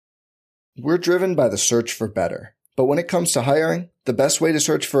We're driven by the search for better. But when it comes to hiring, the best way to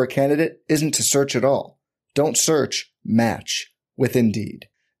search for a candidate isn't to search at all. Don't search, match with Indeed.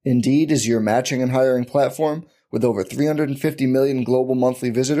 Indeed is your matching and hiring platform with over 350 million global monthly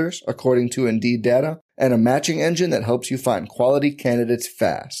visitors, according to Indeed data, and a matching engine that helps you find quality candidates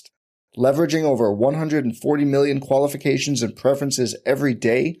fast. Leveraging over 140 million qualifications and preferences every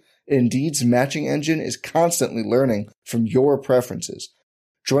day, Indeed's matching engine is constantly learning from your preferences.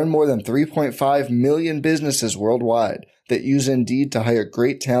 Join more than 3.5 million businesses worldwide that use Indeed to hire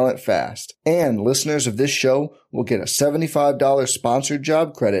great talent fast. And listeners of this show will get a $75 sponsored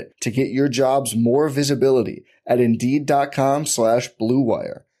job credit to get your jobs more visibility at Indeed.com/Blue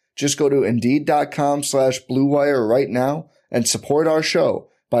Wire. Just go to Indeed.com/Blue Wire right now and support our show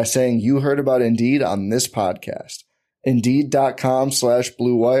by saying you heard about Indeed on this podcast.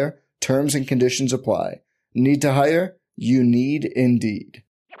 Indeed.com/Blue Wire. Terms and conditions apply. Need to hire? You need Indeed.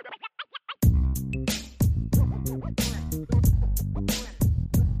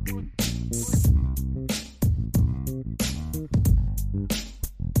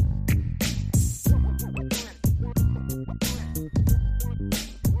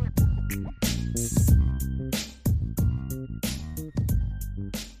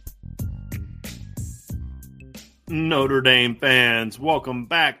 Notre Dame fans, welcome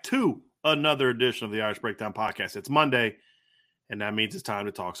back to another edition of the Irish Breakdown Podcast. It's Monday, and that means it's time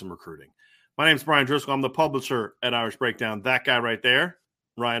to talk some recruiting. My name is Brian Driscoll. I'm the publisher at Irish Breakdown. That guy right there,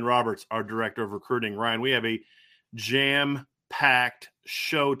 Ryan Roberts, our director of recruiting. Ryan, we have a jam-packed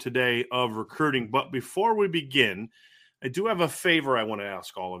show today of recruiting. But before we begin, I do have a favor I want to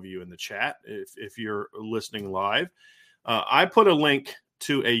ask all of you in the chat, if you're listening live. I put a link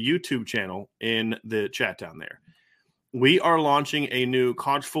to a YouTube channel in the chat down there. We are launching a new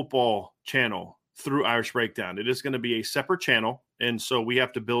college football channel through Irish Breakdown. It is going to be a separate channel, and so we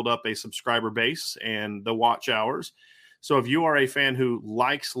have to build up a subscriber base and the watch hours. So if you are a fan who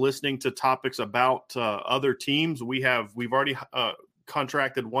likes listening to topics about other teams, we've already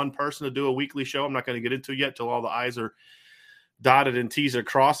contracted one person to do a weekly show. I'm not going to get into it yet till all the I's are dotted and T's are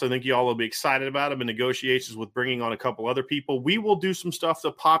crossed. I think you all will be excited about them in negotiations with bringing on a couple other people. We will do some stuff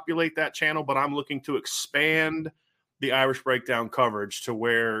to populate that channel, but I'm looking to expand the Irish Breakdown coverage to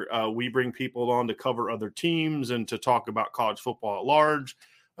where we bring people on to cover other teams and to talk about college football at large.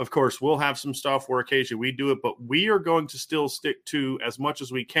 Of course, we'll have some stuff where occasionally we do it, but we are going to still stick to, as much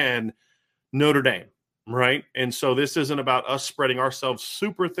as we can, Notre Dame, right? And so this isn't about us spreading ourselves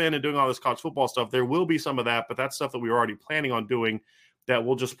super thin and doing all this college football stuff. There will be some of that, but that's stuff that we were already planning on doing that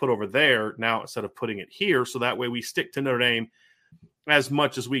we'll just put over there now instead of putting it here. So that way we stick to Notre Dame as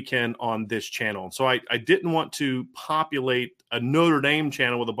much as we can on this channel. So I didn't want to populate a Notre Dame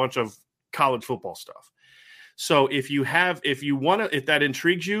channel with a bunch of college football stuff. So if that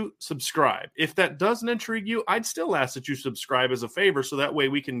intrigues you, subscribe. If that doesn't intrigue you, I'd still ask that you subscribe as a favor. So that way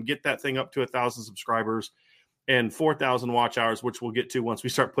we can get that thing up to 1,000 subscribers and 4,000 watch hours, which we'll get to once we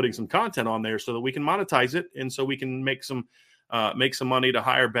start putting some content on there so that we can monetize it. And so we can make some money to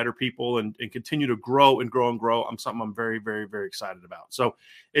hire better people and continue to grow and grow and grow. Something I'm very, very, very excited about. So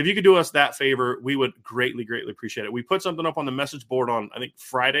if you could do us that favor, we would greatly, greatly appreciate it. We put something up on the message board on, I think,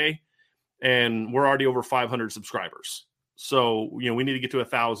 Friday, and we're already over 500 subscribers. So, we need to get to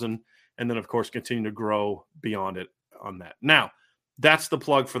 1,000 and then, of course, continue to grow beyond it on that. Now, that's the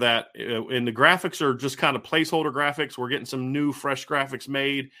plug for that. And the graphics are just kind of placeholder graphics. We're getting some new, fresh graphics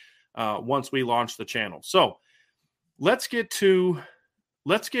made once we launch the channel. So, Let's get to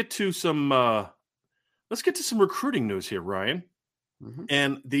some recruiting news here, Ryan. Mm-hmm.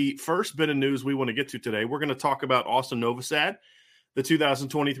 And the first bit of news we want to get to today, we're going to talk about Austin Novosad, the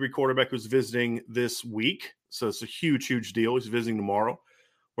 2023 quarterback who's visiting this week. So it's a huge, huge deal. He's visiting tomorrow.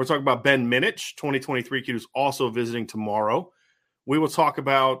 We're talking about Ben Minich, 2023 kid who's also visiting tomorrow. We will talk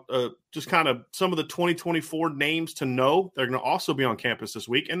about just kind of some of the 2024 names to know. They're going to also be on campus this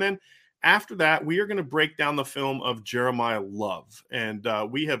week. And then after that, we are going to break down the film of Jeremiah Love. And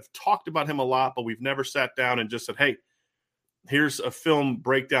we have talked about him a lot, but we've never sat down and just said, hey, here's a film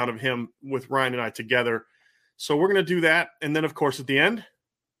breakdown of him with Ryan and I together. So we're going to do that. And then, of course, at the end,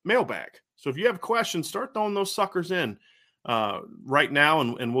 mailbag. So if you have questions, start throwing those suckers in right now,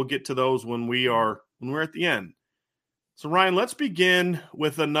 and we'll get to those when we're at the end. So, Ryan, let's begin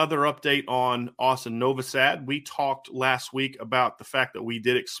with another update on Austin Novosad. We talked last week about the fact that we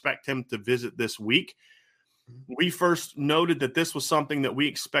did expect him to visit this week. We first noted that this was something that we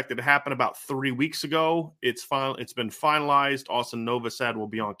expected to happen about 3 weeks ago. It's been finalized. Austin Novosad will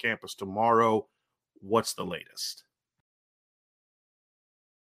be on campus tomorrow. What's the latest?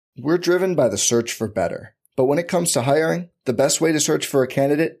 We're driven by the search for better. But when it comes to hiring, the best way to search for a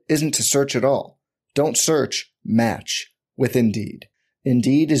candidate isn't to search at all. Don't search, match with Indeed.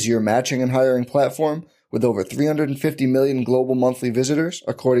 Indeed is your matching and hiring platform with over 350 million global monthly visitors,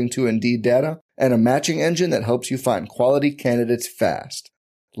 according to Indeed data, and a matching engine that helps you find quality candidates fast.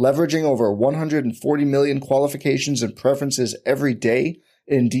 Leveraging over 140 million qualifications and preferences every day,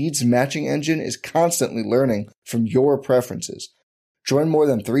 Indeed's matching engine is constantly learning from your preferences. Join more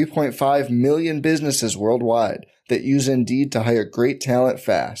than 3.5 million businesses worldwide that use Indeed to hire great talent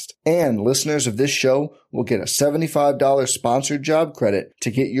fast. And listeners of this show will get a $75 sponsored job credit to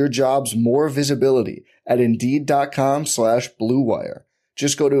get your jobs more visibility at Indeed.com/Blue Wire.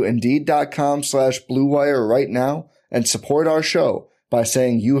 Just go to Indeed.com/Blue Wire right now and support our show by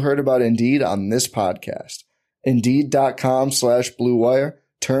saying you heard about Indeed on this podcast. Indeed.com/Blue Wire.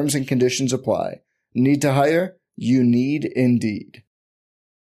 Terms and conditions apply. Need to hire? You need Indeed.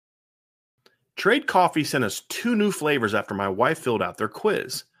 Trade Coffee sent us 2 new flavors after my wife filled out their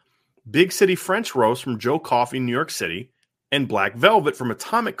quiz. Big City French Roast from Joe Coffee, New York City, and Black Velvet from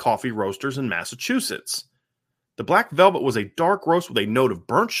Atomic Coffee Roasters in Massachusetts. The Black Velvet was a dark roast with a note of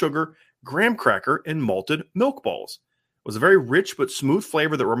burnt sugar, graham cracker, and malted milk balls. It was a very rich but smooth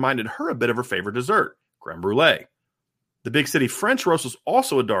flavor that reminded her a bit of her favorite dessert, creme brulee. The Big City French Roast was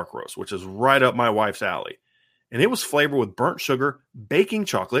also a dark roast, which is right up my wife's alley. And it was flavored with burnt sugar, baking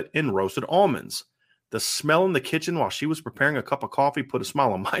chocolate, and roasted almonds. The smell in the kitchen while she was preparing a cup of coffee put a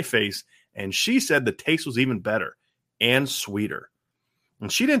smile on my face, and she said the taste was even better and sweeter. And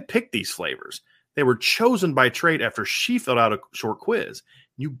she didn't pick these flavors. They were chosen by Trade after she filled out a short quiz.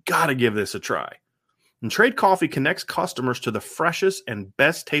 You gotta give this a try. And Trade Coffee connects customers to the freshest and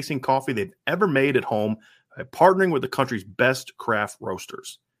best tasting coffee they've ever made at home by partnering with the country's best craft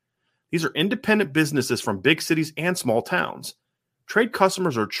roasters. These are independent businesses from big cities and small towns. Trade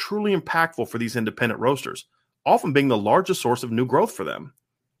customers are truly impactful for these independent roasters, often being the largest source of new growth for them.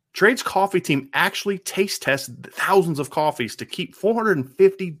 Trade's coffee team actually taste tests thousands of coffees to keep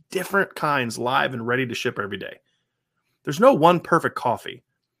 450 different kinds live and ready to ship every day. There's no one perfect coffee,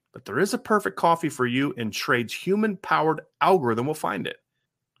 but there is a perfect coffee for you, and Trade's human-powered algorithm will find it.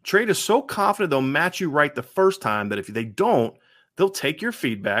 Trade is so confident they'll match you right the first time that if they don't, they'll take your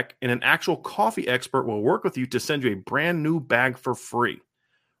feedback, and an actual coffee expert will work with you to send you a brand new bag for free.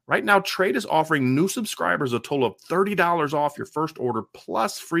 Right now, Trade is offering new subscribers a total of $30 off your first order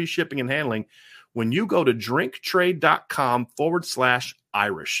plus free shipping and handling when you go to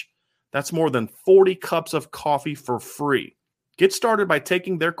drinktrade.com/Irish. That's more than 40 cups of coffee for free. Get started by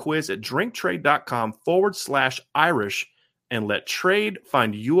taking their quiz at drinktrade.com/Irish and let Trade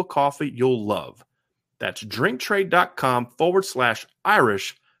find you a coffee you'll love. That's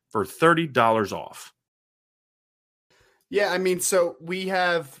drinktrade.com/Irish for $30 off. Yeah, I mean, so we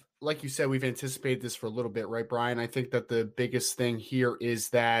have, like you said, we've anticipated this for a little bit, right, Brian? I think that the biggest thing here is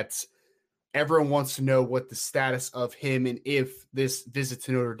that everyone wants to know what the status of him and if this visit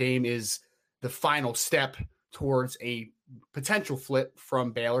to Notre Dame is the final step towards a potential flip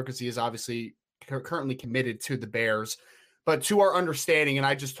from Baylor, because he is obviously currently committed to the Bears. But to our understanding, and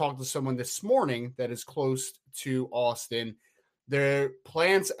I just talked to someone this morning that is close to Austin, their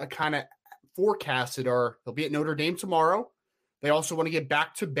plans kind of forecasted are they'll be at Notre Dame tomorrow. They also want to get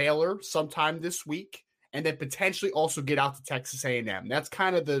back to Baylor sometime this week, and then potentially also get out to Texas A&M. That's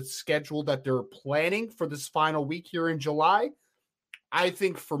kind of the schedule that they're planning for this final week here in July. I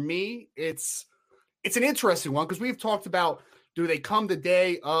think for me, it's an interesting one because we've talked about, do they come the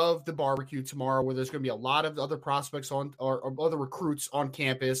day of the barbecue tomorrow where there's going to be a lot of other prospects on or other recruits on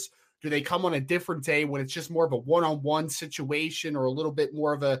campus? Do they come on a different day when it's just more of a one-on-one situation or a little bit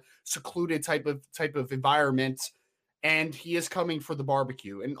more of a secluded type of environment? And he is coming for the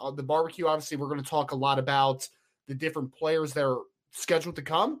barbecue. And the barbecue, obviously, we're going to talk a lot about the different players that are scheduled to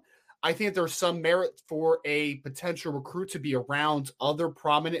come. I think there's some merit for a potential recruit to be around other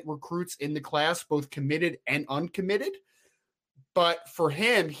prominent recruits in the class, both committed and uncommitted. But for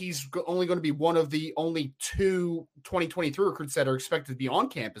him, he's only going to be one of the only 2 2023 recruits that are expected to be on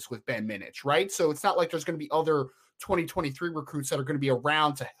campus with Ben Minich, right? So it's not like there's going to be other 2023 recruits that are going to be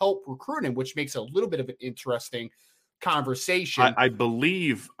around to help recruit him, which makes it a little bit of an interesting conversation. I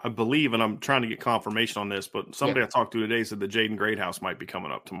believe, and I'm trying to get confirmation on this, but somebody I talked to today said that Jaden Greathouse might be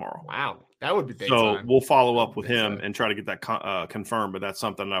coming up tomorrow. Wow, that would be big so time. We'll follow up with him and try to get that confirmed, but that's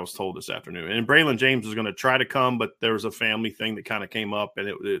something I was told this afternoon. And Braylon James was going to try to come, but there was a family thing that kind of came up, and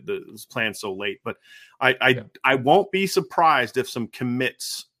it was planned so late. But I won't be surprised if some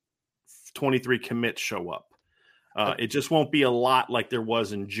 23 commits show up. It just won't be a lot like there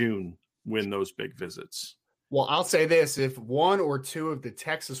was in June when those big visits. Well, I'll say this: if one or two of the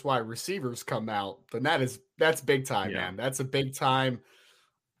Texas wide receivers come out, then that's big time, Yeah. man. That's a big time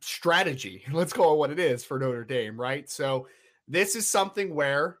strategy. Let's call it what it is for Notre Dame, right? So this is something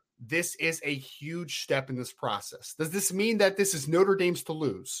where this is a huge step in this process. Does this mean that this is Notre Dame's to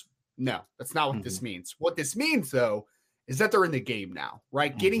lose? No, that's not what this means. What this means, though, is that they're in the game now,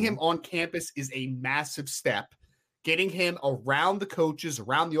 right? Getting him on campus is a massive step. Getting him around the coaches,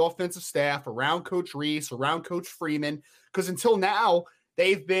 around the offensive staff, around Coach Reese, around Coach Freeman, because until now,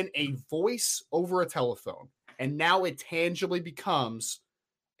 they've been a voice over a telephone. And now it tangibly becomes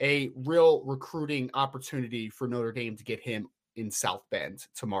a real recruiting opportunity for Notre Dame to get him in South Bend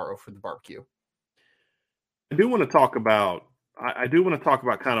tomorrow for the barbecue. I do want to talk about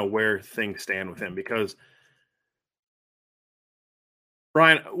kind of where things stand with him, because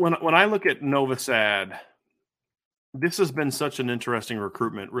Brian, when I look at Novosad, this has been such an interesting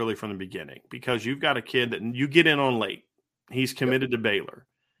recruitment really from the beginning, because you've got a kid that you get in on late. He's committed to Baylor.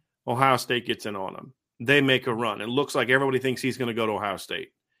 Ohio State gets in on him. They make a run. It looks like everybody thinks he's going to go to Ohio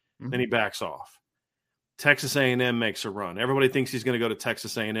State. Then he backs off. Texas A&M makes a run. Everybody thinks he's going to go to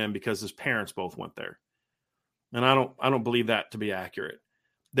Texas A&M because his parents both went there. And I don't believe that to be accurate.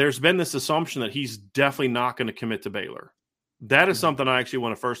 There's been this assumption that he's definitely not going to commit to Baylor. That is something I actually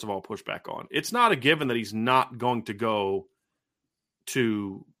want to, first of all, push back on. It's not a given that he's not going to go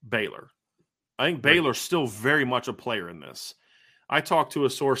to Baylor. I think Baylor's still very much a player in this. I talked to a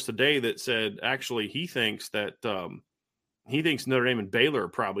source today that said actually he thinks that Notre Dame and Baylor are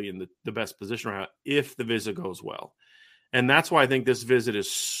probably in the best position right now if the visit goes well. And that's why I think this visit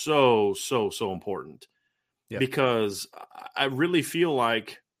is so important. Yeah. Because I really feel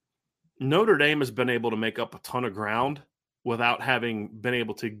like Notre Dame has been able to make up a ton of ground without having been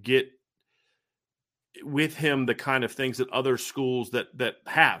able to get with him the kind of things that other schools that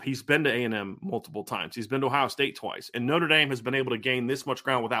have. He's been to A&M multiple times. He's been to Ohio State twice. And Notre Dame has been able to gain this much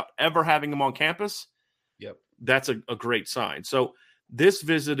ground without ever having him on campus. Yep. That's a great sign. So this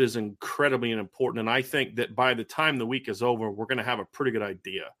visit is incredibly important. And I think that by the time the week is over, we're going to have a pretty good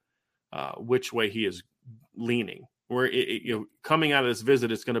idea which way he is leaning. Coming out of this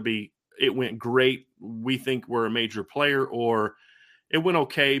visit, it's going to be, it went great, we think we're a major player, or it went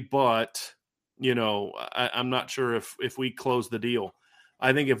okay, but I'm not sure if we close the deal.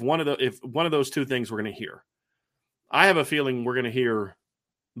 I think if one of those two things we're going to hear. I have a feeling we're going to hear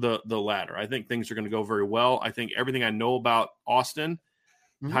the latter. I think things are going to go very well. I think everything I know about Austin,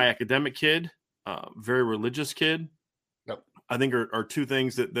 high academic kid, very religious kid, I think are two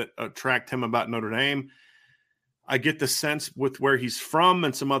things that attract him about Notre Dame. I get the sense with where he's from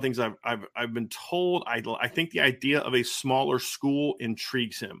and some other things I've been told. I think the idea of a smaller school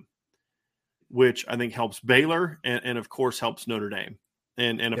intrigues him, which I think helps Baylor and of course helps Notre Dame.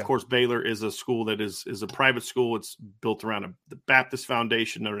 And of course Baylor is a school that is a private school. It's built around the Baptist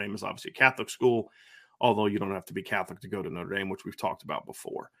Foundation. Notre Dame is obviously a Catholic school, although you don't have to be Catholic to go to Notre Dame, which we've talked about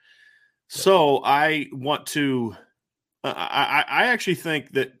before. So I want to I actually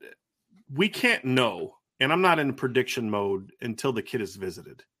think that we can't know. And I'm not in prediction mode until the kid is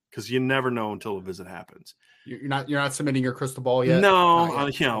visited, because you never know until the visit happens. You're not submitting your crystal ball yet? No,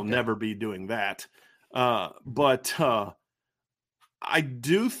 I'll never be doing that. But I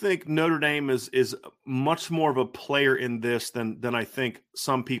do think Notre Dame is much more of a player in this than I think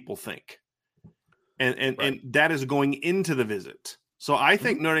some people think. And that is going into the visit. So I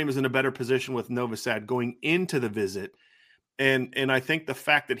think Notre Dame is in a better position with Novosad going into the visit. And I think the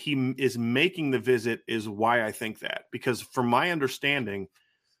fact that he is making the visit is why I think that. Because from my understanding,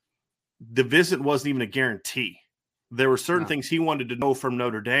 the visit wasn't even a guarantee. There were certain things he wanted to know from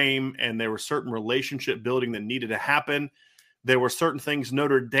Notre Dame, and there were certain relationship building that needed to happen. There were certain things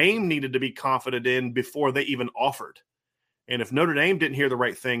Notre Dame needed to be confident in before they even offered. And if Notre Dame didn't hear the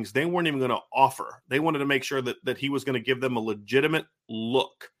right things, they weren't even going to offer. They wanted to make sure that he was going to give them a legitimate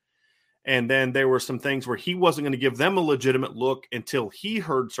look. And then there were some things where he wasn't going to give them a legitimate look until he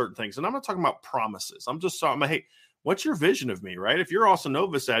heard certain things. And I'm not talking about promises. I'm just talking about, hey, what's your vision of me, right? If you're Austin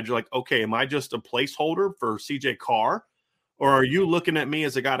Novosad, you're like, okay, am I just a placeholder for CJ Carr? Or are you looking at me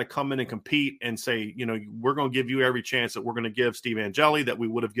as a guy to come in and compete and say, we're going to give you every chance that we're going to give Steve Angeli, that we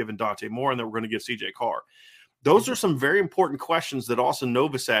would have given Dante Moore, and that we're going to give CJ Carr? Those are some very important questions that Austin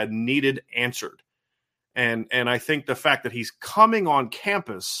Novosad needed answered. And I think the fact that he's coming on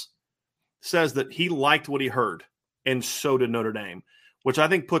campus says that he liked what he heard, and so did Notre Dame, which I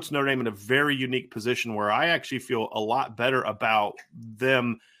think puts Notre Dame in a very unique position where I actually feel a lot better about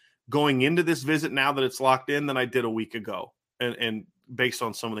them going into this visit now that it's locked in than I did a week ago, and based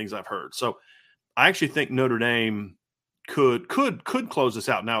on some of the things I've heard. So I actually think Notre Dame could close this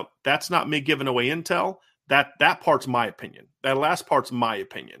out. Now, that's not me giving away intel. That part's my opinion. That last part's my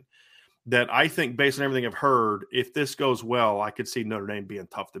opinion. That I think, based on everything I've heard, if this goes well, I could see Notre Dame being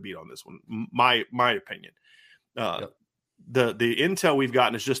tough to beat on this one. My opinion. Yep. The intel we've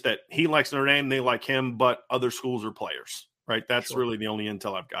gotten is just that he likes Notre Dame, they like him, but other schools are players, right? That's really the only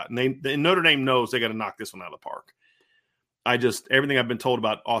intel I've got. And Notre Dame knows they got to knock this one out of the park. Everything I've been told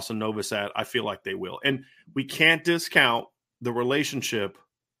about Austin Novosad, I feel like they will. And we can't discount the relationship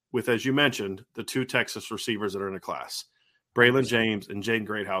with, as you mentioned, the two Texas receivers that are in the class. Braylon James and Jaden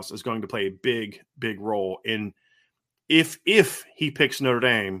Greathouse is going to play a big, big role in if he picks Notre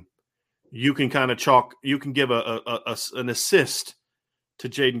Dame, you can kind of you can give an assist to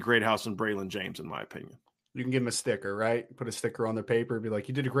Jaden Greathouse and Braylon James, in my opinion. You can give him a sticker, right? Put a sticker on their paper and be like,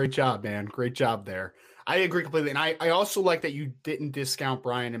 you did a great job, man. Great job there. I agree completely. And I also like that you didn't discount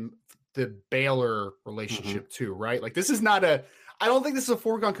Brian and the Baylor relationship too, right? Like, this is not I don't think this is a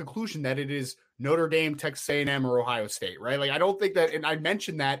foregone conclusion that it is Notre Dame, Texas A&M, or Ohio State, right? Like, I don't think that, and I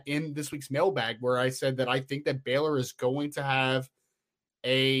mentioned that in this week's mailbag where I said that I think that Baylor is going to have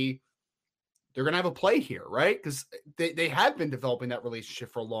they're going to have a play here, right? Because they have been developing that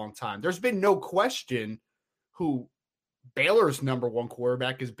relationship for a long time. There's been no question who Baylor's number one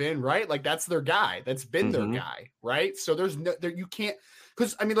quarterback has been, right? Like, that's their guy. That's been their guy, right? So you can't,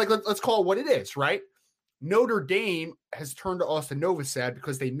 because, I mean, like, let's call it what it is, right? Notre Dame has turned to Austin Novosad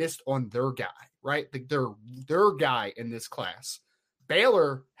because they missed on their guy, right? Their guy in this class.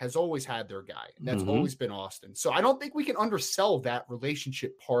 Baylor has always had their guy, and that's always been Austin. So I don't think we can undersell that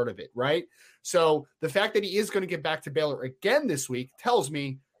relationship part of it, right? So the fact that he is going to get back to Baylor again this week tells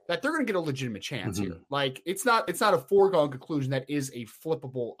me that they're going to get a legitimate chance here. Like, it's not a foregone conclusion that is a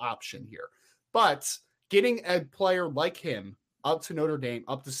flippable option here. But getting a player like him up to Notre Dame,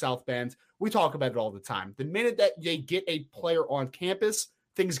 up to South Bend, we talk about it all the time. The minute that they get a player on campus,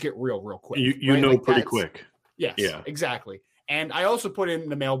 things get real quick. You right? know, like, pretty quick. Yes, yeah, exactly. And I also put in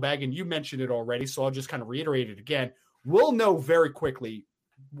the mailbag, and you mentioned it already, so I'll just kind of reiterate it again. We'll know very quickly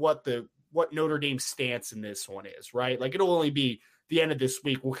what Notre Dame's stance in this one is, right? Like, it'll only be the end of this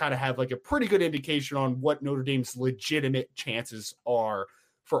week. We'll kind of have like a pretty good indication on what Notre Dame's legitimate chances are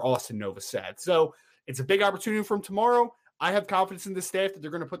for Austin Novosad. So it's a big opportunity for him tomorrow. I have confidence in the staff that they're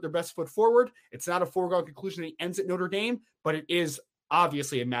going to put their best foot forward. It's not a foregone conclusion that he ends at Notre Dame, but it is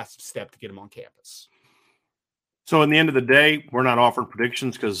obviously a massive step to get him on campus. So in the end of the day, we're not offering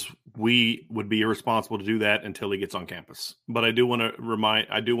predictions because we would be irresponsible to do that until he gets on campus. But I do want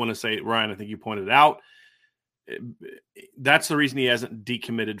to say, Ryan, I think you pointed out, that's the reason he hasn't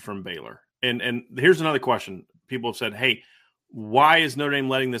decommitted from Baylor. And here's another question. People have said, hey, why is Notre Dame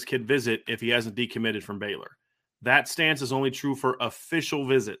letting this kid visit if he hasn't decommitted from Baylor? That stance is only true for official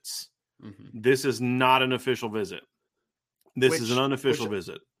visits. This is not an official visit. This is an unofficial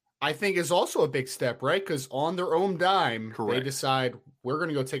visit. I think is also a big step, right? Because on their own dime, Correct. They decide we're going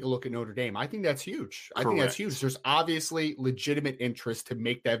to go take a look at Notre Dame. I think that's huge. Correct. I think that's huge. There's obviously legitimate interest to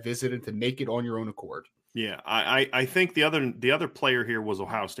make that visit and to make it on your own accord. Yeah, I think the other player here was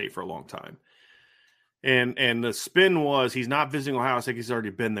Ohio State for a long time. And the spin was he's not visiting Ohio State. He's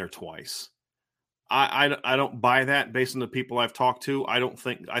already been there twice. I don't buy that based on the people I've talked to.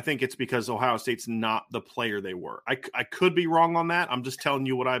 I think it's because Ohio State's not the player they were. I could be wrong on that. I'm just telling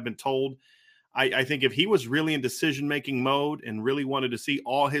you what I've been told. I think if he was really in decision-making mode and really wanted to see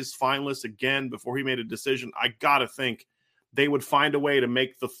all his finalists again before he made a decision, I got to think they would find a way to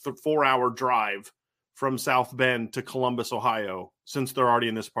make the 4-hour drive from South Bend to Columbus, Ohio, since they're already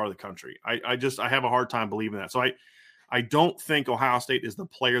in this part of the country. I have a hard time believing that. So I don't think Ohio State is the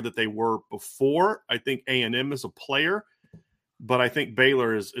player that they were before. I think A&M is a player, but I think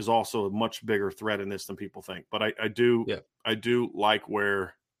Baylor is also a much bigger threat in this than people think. But I do like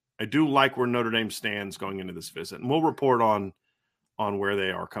where Notre Dame stands going into this visit, and we'll report on where they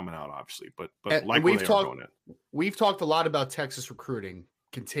are coming out, obviously. But like where they are going in. We've talked a lot about Texas recruiting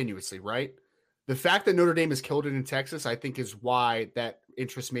continuously, right? The fact that Notre Dame has killed it in Texas, I think, is why that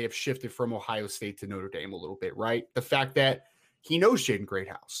interest may have shifted from Ohio State to Notre Dame a little bit, right? The fact that he knows Jaden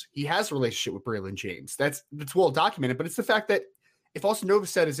Greathouse. He has a relationship with Braylon James. That's well documented, but it's the fact that if Austin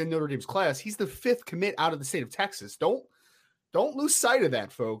Novosad is in Notre Dame's class, he's the 5th commit out of the state of Texas. Don't lose sight of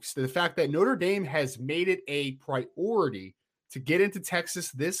that, folks. The fact that Notre Dame has made it a priority to get into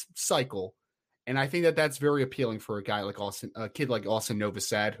Texas this cycle. And I think that that's very appealing for a guy like Austin, a kid like Austin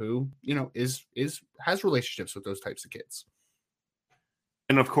Novosad, who, has relationships with those types of kids.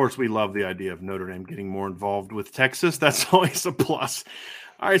 And of course, we love the idea of Notre Dame getting more involved with Texas. That's always a plus.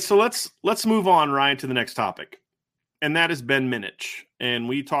 All right, so let's move on, Ryan, to the next topic, and that is Ben Minich. And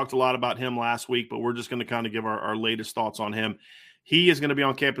we talked a lot about him last week, but we're just going to kind of give our latest thoughts on him. He is going to be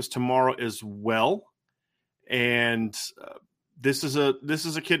on campus tomorrow as well. And this is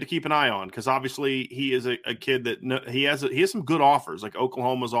a kid to keep an eye on, because obviously he is a kid that he has some good offers. Like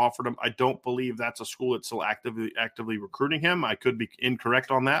Oklahoma's offered him. I don't believe that's a school that's still actively recruiting him. I could be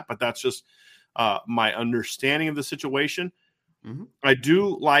incorrect on that, but that's just my understanding of the situation. Mm-hmm. I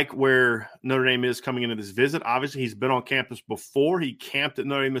do like where Notre Dame is coming into this visit. Obviously, he's been on campus before. He camped at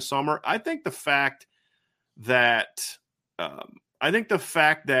Notre Dame this summer. I think the fact that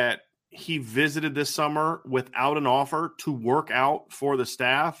he visited this summer without an offer to work out for the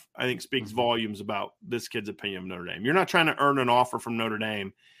staff, I think speaks volumes about this kid's opinion of Notre Dame. You're not trying to earn an offer from Notre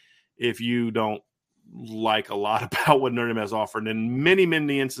Dame if you don't like a lot about what Notre Dame has offered. And in many,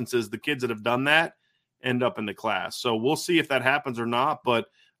 many instances, the kids that have done that end up in the class. So we'll see if that happens or not. But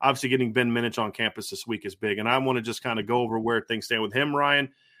obviously getting Ben Minich on campus this week is big. And I want to just kind of go over where things stand with him, Ryan.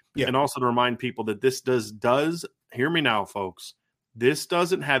 Yeah. And also to remind people that this does hear me now, folks. This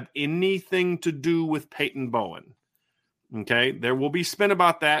doesn't have anything to do with Peyton Bowen. Okay. There will be spin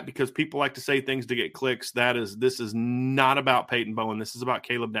about that because people like to say things to get clicks. This is not about Peyton Bowen. This is about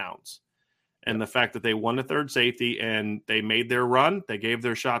Caleb Downs and the fact that they won the third safety and they made their run. They gave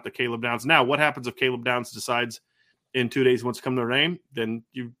their shot to Caleb Downs. Now, what happens if Caleb Downs decides in 2 days he wants to come to Notre Dame? Then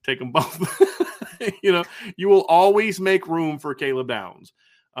you take them both. You will always make room for Caleb Downs.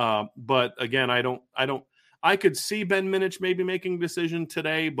 But again, I could see Ben Minich maybe making a decision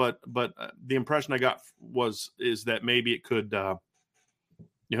today, but the impression I got is that maybe it could,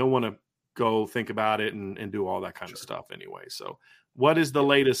 he'll want to go think about it and do all that kind of stuff anyway. So what is the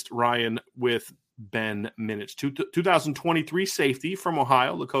latest, Ryan, with Ben Minich? 2023 safety from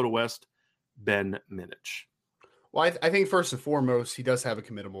Ohio, Lakota West, Ben Minich. Well, I think first and foremost, he does have a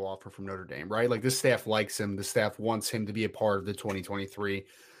committable offer from Notre Dame, right? Like this staff likes him. The staff wants him to be a part of the 2023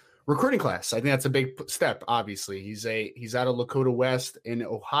 recruiting class. I think that's a big step. Obviously, he's out of Lakota West in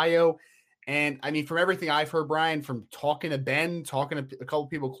Ohio, and I mean, from everything I've heard, Brian, from talking to a couple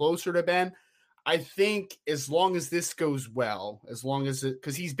people closer to Ben, I think as long as this goes well,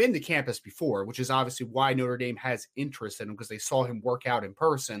 because he's been to campus before, which is obviously why Notre Dame has interest in him because they saw him work out in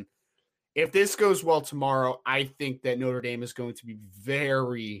person. If this goes well tomorrow, I think that Notre Dame is going to be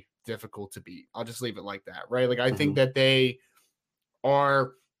very difficult to beat. I'll just leave it like that, right? Like I think that they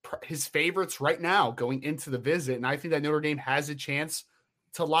are his favorites right now going into the visit. And I think that Notre Dame has a chance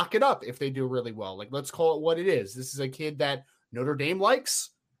to lock it up if they do really well. Like, let's call it what it is. This is a kid that Notre Dame likes.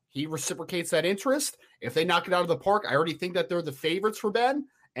 He reciprocates that interest. If they knock it out of the park, I already think that they're the favorites for Ben.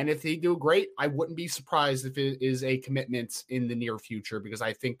 And if they do great, I wouldn't be surprised if it is a commitment in the near future, because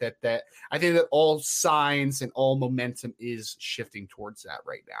I think that all signs and all momentum is shifting towards that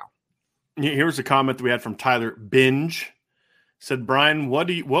right now. Here's a comment that we had from Tyler Binge. Said, Brian, what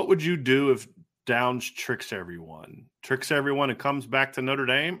would you do if Downs tricks everyone and comes back to Notre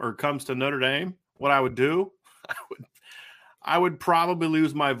Dame or comes to Notre Dame? What I would do? I would probably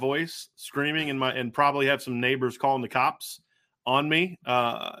lose my voice screaming and probably have some neighbors calling the cops on me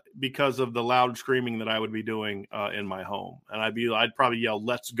because of the loud screaming that I would be doing in my home. And I'd probably yell,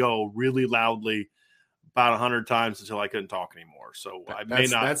 "Let's go," really loudly about 100 times until I couldn't talk anymore. So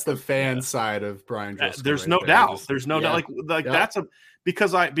that's the fan side of Brian Driscoll. There's no doubt. There's no doubt. Like that's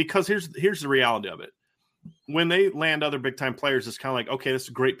because here's the reality of it. When they land other big time players, it's kind of like, okay, this is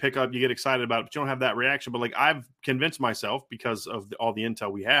a great pickup. You get excited about it, but you don't have that reaction. But like I've convinced myself because of all the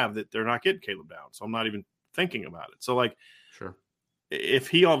intel we have that they're not getting Caleb Downs. So I'm not even thinking about it. So like, sure, if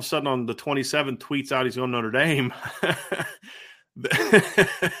he all of a sudden on the 27th tweets out he's going to Notre Dame,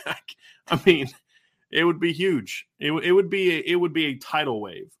 I mean, it would be huge. It would be a tidal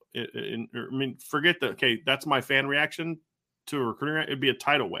wave. I mean, forget that. Okay, that's my fan reaction to a recruiting. It'd be a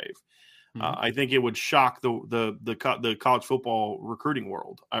tidal wave. I think it would shock the college football recruiting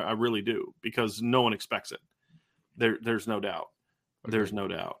world. I really do, because no one expects it. There's no doubt. Okay. There's no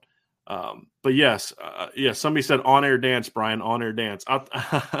doubt. But yes, somebody said on-air dance, Brian, on-air dance.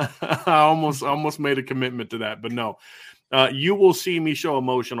 I almost made a commitment to that, but no. You will see me show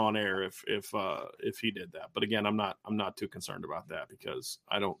emotion on air if he did that. But again, I'm not too concerned about that because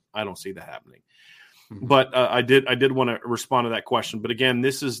I don't see that happening. But I did want to respond to that question. But again,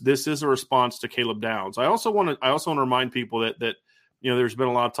 this is a response to Caleb Downs. I also want to remind people that there's been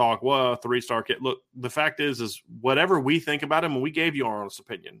a lot of talk. Well, 3-star kid. Look, the fact is whatever we think about him, and we gave you our honest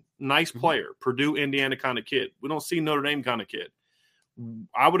opinion. Nice player, Purdue, Indiana kind of kid. We don't see Notre Dame kind of kid.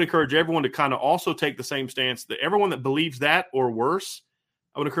 I would encourage everyone to kind of also take the same stance that everyone that believes that or worse.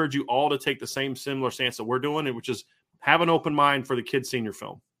 I would encourage you all to take the similar stance that we're doing, which is have an open mind for the kid's senior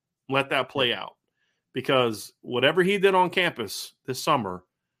film. Let that play out. Because whatever he did on campus this summer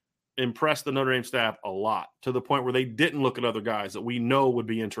impressed the Notre Dame staff a lot, to the point where they didn't look at other guys that we know would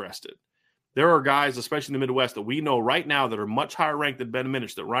be interested. There are guys, especially in the Midwest, that we know right now that are much higher ranked than Ben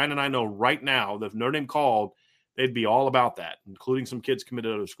Minich, that Ryan and I know right now that if Notre Dame called, they'd be all about that, including some kids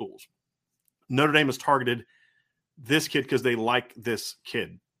committed to other schools. Notre Dame has targeted this kid because they like this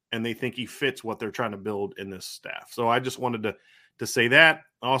kid and they think he fits what they're trying to build in this staff. So I just wanted to say that.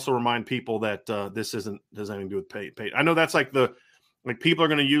 Also remind people that this doesn't have anything to do with Peyton. I know that's like people are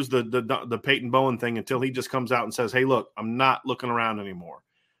going to use the Peyton Bowen thing until he just comes out and says, "Hey, look, I'm not looking around anymore."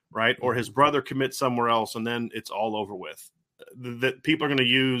 Right? Or his brother commits somewhere else, and then it's all over with. That people are going to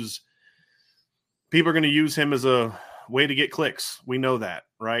use him as a way to get clicks. We know that,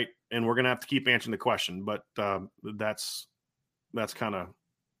 right? And we're going to have to keep answering the question. But that's kind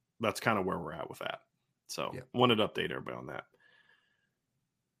of where we're at with that. So wanted to update everybody on that.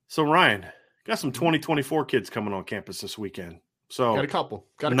 So Ryan, got some 2024 kids coming on campus this weekend. So got a couple.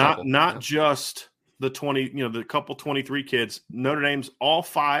 Not just the couple 23 kids. Notre Dame's all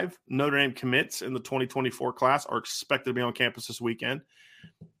 5 Notre Dame commits in the 2024 class are expected to be on campus this weekend.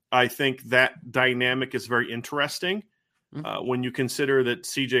 I think that dynamic is very interesting when you consider that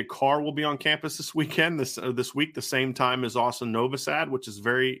CJ Carr will be on campus this weekend, this week, the same time as Austin Novosad, which is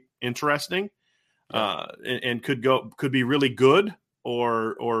very interesting and could be really good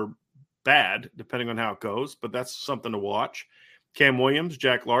or bad depending on how it goes. But that's something to watch. Cam Williams,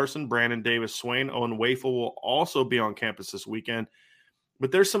 Jack Larson, Brandon Davis Swain, Owen Wafel will also be on campus this weekend.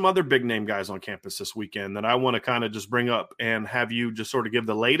 But there's some other big name guys on campus this weekend that I want to kind of just bring up and have you just sort of give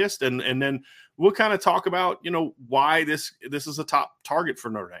the latest. And then we'll kind of talk about, why this is a top target for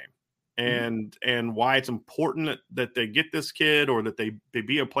Notre Dame and why it's important that they get this kid or that they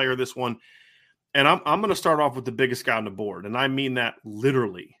be a player this one. And I'm going to start off with the biggest guy on the board. And I mean that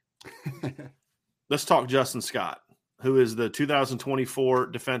literally. Let's talk Justin Scott, who is the 2024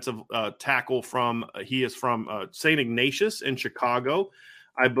 defensive tackle from St. Ignatius in Chicago.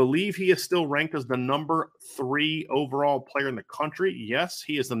 I believe he is still ranked as the number 3 overall player in the country. Yes,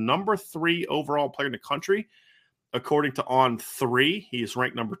 he is the number 3 overall player in the country. According to On3, he is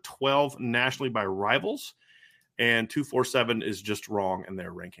ranked number 12 nationally by Rivals. And 247 is just wrong in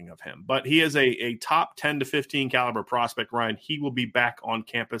their ranking of him. But he is a top 10 to 15 caliber prospect, Ryan. He will be back on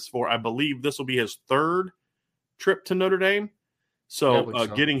campus for, I believe this will be his 3rd trip to Notre Dame. So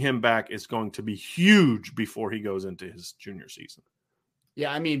getting him back is going to be huge before he goes into his junior season.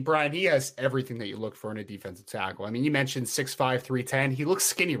 Yeah, I mean, Brian, he has everything that you look for in a defensive tackle. I mean, you mentioned 6'5", 310. He looks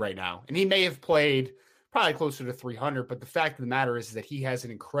skinny right now, and he may have played probably closer to 300, but the fact of the matter is that he has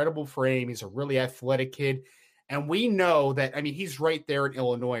an incredible frame. He's a really athletic kid, and we know that, I mean, he's right there in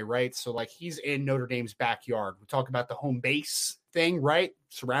Illinois, right? So, like, he's in Notre Dame's backyard. We talk about the home base thing, right?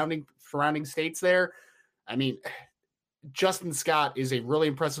 Surrounding states there. I mean, Justin Scott is a really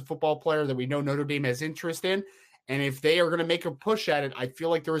impressive football player that we know Notre Dame has interest in. And if they are going to make a push at it, I feel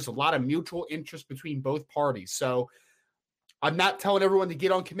like there is a lot of mutual interest between both parties. So I'm not telling everyone to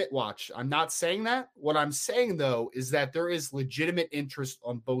get on commit watch. I'm not saying that. What I'm saying, though, is that there is legitimate interest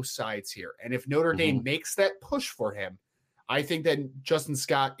on both sides here. And if Notre Dame makes that push for him, I think that Justin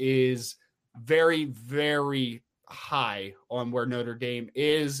Scott is very, very high on where Notre Dame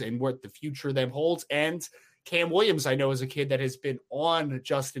is and what the future of them holds. And Cam Williams, I know, is a kid that has been on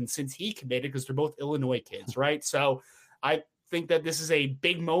Justin since he committed because they're both Illinois kids, right? So I think that this is a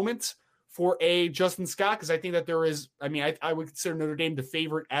big moment for a Justin Scott because I think that there is, I mean, I would consider Notre Dame the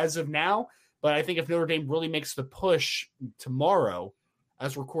favorite as of now, but I think if Notre Dame really makes the push tomorrow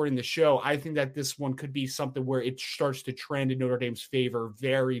as recording the show, I think that this one could be something where it starts to trend in Notre Dame's favor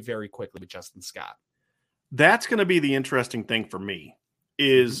very, very quickly with Justin Scott. That's going to be the interesting thing for me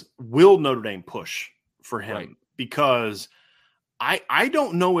is will Notre Dame push for him? Right. Because I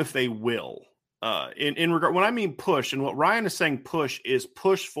don't know if they will. In regard, when I mean push, and what Ryan is saying push is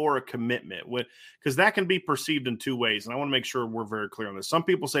push for a commitment, because that can be perceived in 2 ways, and I want to make sure we're very clear on this. Some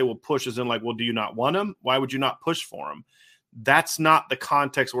people say, well, push is in like, well, do you not want him? Why would you not push for him? That's not the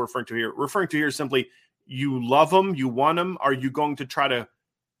context we're referring to here. Referring to here is simply you love him, you want him. Are you going to try to,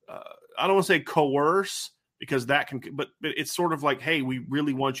 I don't want to say coerce, because that can, but it's sort of like, hey, we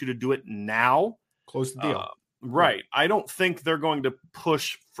really want you to do it now. Close the deal. Right. I don't think they're going to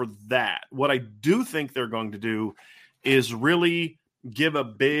push for that. What I do think they're going to do is really give a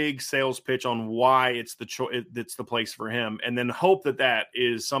big sales pitch on why it's the place for him, and then hope that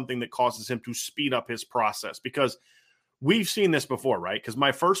is something that causes him to speed up his process, because we've seen this before, right? Because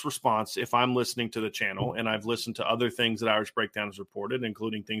my first response, if I'm listening to the channel and I've listened to other things that Irish Breakdown has reported,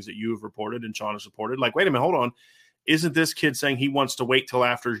 including things that you have reported and Sean has reported, like, wait a minute, hold on. Isn't this kid saying he wants to wait till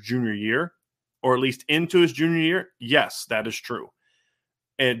after his junior year? Or at least into his junior year? Yes, that is true.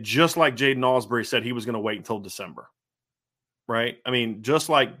 And just like Jaden Alsbury said, he was going to wait until December. right? I mean, just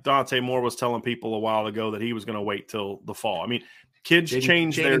like Dante Moore was telling people a while ago that he was going to wait till the fall. I mean, kids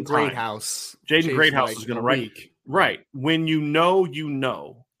change their time. Jaden Greathouse is going to write. Right. When you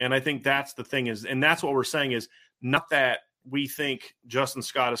know. And I think that's the thing is, and that's what we're saying is not that we think Justin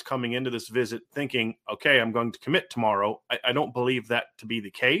Scott is coming into this visit thinking, okay, I'm going to commit tomorrow. I don't believe that to be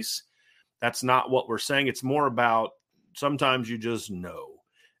the case. That's not what we're saying. It's more about sometimes you just know.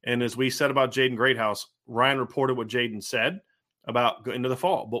 And as we said about Jaden Greathouse, Ryan reported what Jaden said about into the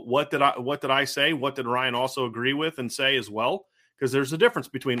fall. But what did I say? What did Ryan also agree with and say as well? Because there's a difference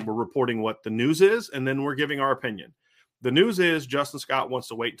between we're reporting what the news is and then we're giving our opinion. The news is Justin Scott wants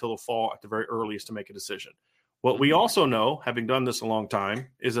to wait until the fall at the very earliest to make a decision. What we also know, having done this a long time,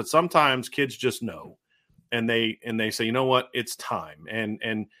 is that sometimes kids just know, and they say, you know what, it's time.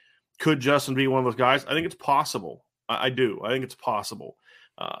 And could Justin be one of those guys? I think it's possible. I do. I think it's possible.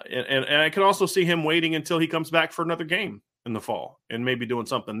 And I can also see him waiting until he comes back for another game in the fall and maybe doing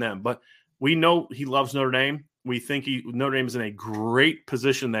something then. But we know he loves Notre Dame. We think Notre Dame is in a great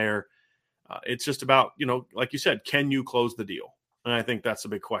position there. It's just about, like you said, can you close the deal? And I think that's a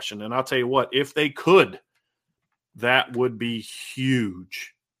big question. And I'll tell you what, if they could, that would be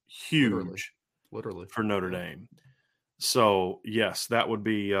huge, literally for Notre Dame. So yes, that would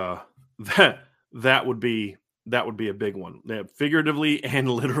be that would be a big one, figuratively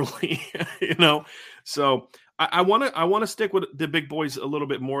and literally. So I want to stick with the big boys a little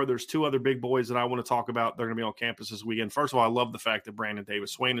bit more. There's two other big boys that I want to talk about. They're going to be on campus this weekend. First of all, I love the fact that Brandon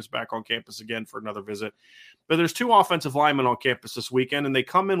Davis-Swain is back on campus again for another visit. But there's two offensive linemen on campus this weekend, and they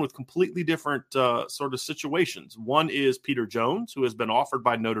come in with completely different sort of situations. One is Peter Jones, who has been offered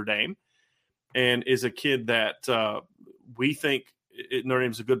by Notre Dame and is a kid that we think Notre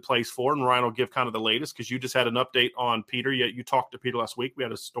Dame is a good place for. And Ryan will give kind of the latest because you just had an update on Peter. You talked to Peter last week. We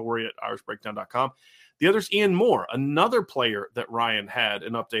had a story at irishbreakdown.com. The other's Ian Moore, another player that Ryan had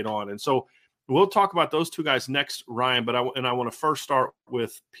an update on. And so we'll talk about those two guys next, Ryan, but I want to first start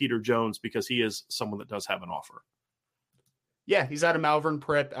with Peter Jones because he is someone that does have an offer. Yeah, he's out of Malvern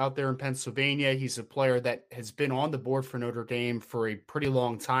Prep out there in Pennsylvania. He's a player that has been on the board for Notre Dame for a pretty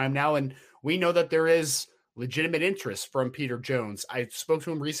long time now, and we know that there is legitimate interest from Peter Jones. I spoke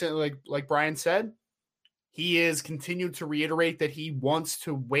to him recently, like Brian said. He is continued to reiterate that he wants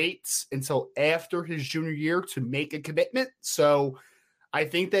to wait until after his junior year to make a commitment. So I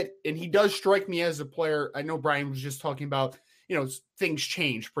think that, and he does strike me as a player. I know Brian was just talking about, things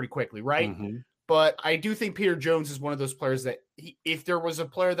change pretty quickly, right? Mm-hmm. But I do think Peter Jones is one of those players that if there was a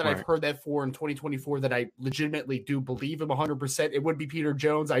player that right. I've heard that for in 2024 that I legitimately do believe him 100%, it would be Peter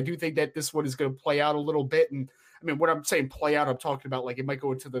Jones. I do think that this one is going to play out a little bit. And I mean, when I'm saying play out, I'm talking about like it might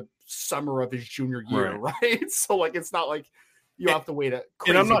go into the summer of his junior year, right? So like it's not like you have to wait a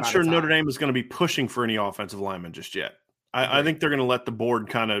crazy And I'm not sure amount of Notre Dame is going to be pushing for any offensive linemen just yet. I think they're going to let the board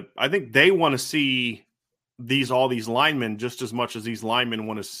I think they want to see all these linemen just as much as these linemen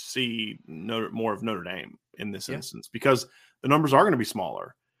want to see more of Notre Dame in this instance, because the numbers are going to be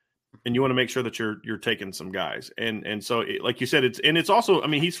smaller and you want to make sure that you're taking some guys. And so like you said, it's also, I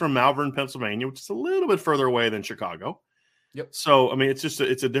mean, he's from Malvern, Pennsylvania, which is a little bit further away than Chicago. Yep. So, I mean, it's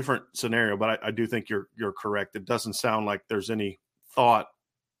a different scenario, but I do think you're correct. It doesn't sound like there's any thought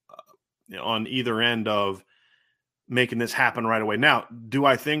on either end of making this happen right away. Now, do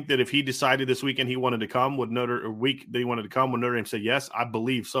I think that if he decided this weekend he wanted to come, would Notre Dame say yes? I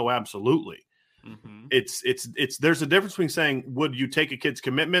believe so, absolutely. Mm-hmm. It's there's a difference between saying, would you take a kid's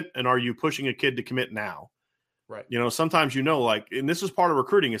commitment, and are you pushing a kid to commit now? Right. Sometimes like, and this is part of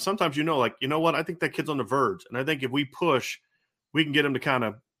recruiting, is sometimes like, you know what, I think that kid's on the verge, and I think if we push, we can get him to kind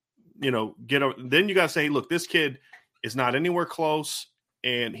of, get over. Then you got to say, look, this kid is not anywhere close,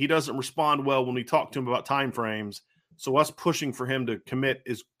 and he doesn't respond well when we talk to him about time frames. So us pushing for him to commit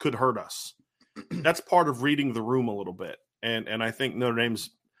could hurt us. That's part of reading the room a little bit. And I think Notre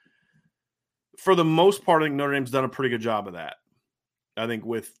Dame's, for the most part, I think Notre Dame's done a pretty good job of that. I think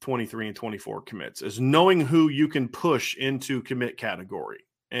with 23 and 24 commits is knowing who you can push into commit category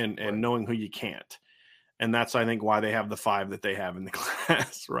and knowing who you can't. And that's, I think, why they have the 5 that they have in the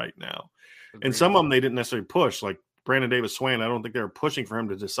class right now. Agreed. And some of them they didn't necessarily push, like Brandon Davis-Swain. I don't think they were pushing for him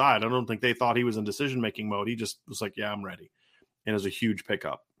to decide. I don't think they thought he was in decision-making mode. He just was like, yeah, I'm ready. And it was a huge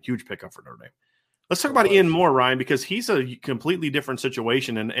pickup for Notre Dame. Let's talk about Ian Moore, Ryan, because he's a completely different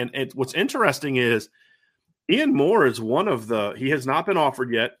situation. And what's interesting is Ian Moore is he has not been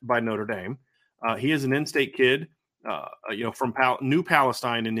offered yet by Notre Dame. He is an in-state kid, from New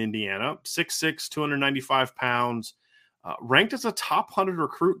Palestine in Indiana, 6'6", 295 pounds, ranked as a top 100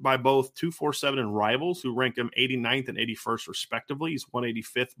 recruit by both 247 and Rivals, who rank him 89th and 81st respectively. He's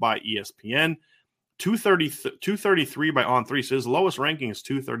 185th by ESPN, 233 by On3. So his lowest ranking is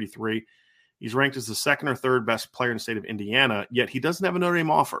 233. He's ranked as the second or third best player in the state of Indiana, yet he doesn't have a Notre Dame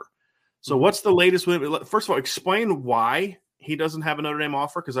offer. So what's the latest with it? First of all, explain why he doesn't have a Notre Dame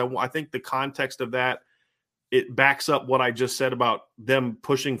offer, because I think the context of that, it backs up what I just said about them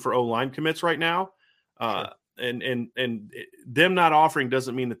pushing for O-line commits right now. Sure. And them not offering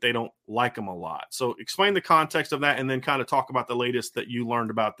doesn't mean that they don't like him a lot. So explain the context of that, and then kind of talk about the latest that you learned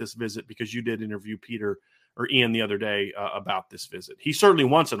about this visit, because you did interview Peter or Ian the other day about this visit. He certainly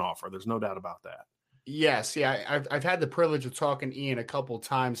wants an offer. There's no doubt about that. Yes. Yeah. I've had the privilege of talking to Ian a couple of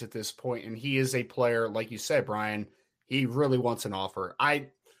times at this point, and he is a player, like you said, Brian, he really wants an offer.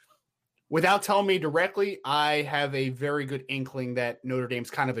 Without telling me directly, I have a very good inkling that Notre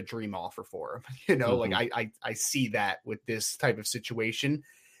Dame's kind of a dream offer for him. You know, like I see that with this type of situation.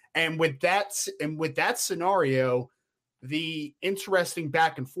 And with that scenario, the interesting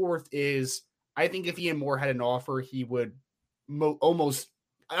back and forth is, I think if Ian Moore had an offer, he would almost,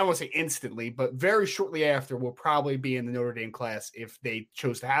 I don't want to say instantly, but very shortly after will probably be in the Notre Dame class if they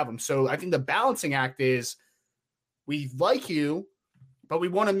chose to have him. So I think the balancing act is, we like you, but we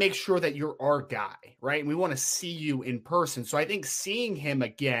want to make sure that you're our guy, right? And we want to see you in person. So I think seeing him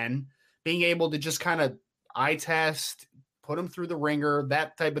again, being able to just kind of eye test, put him through the ringer,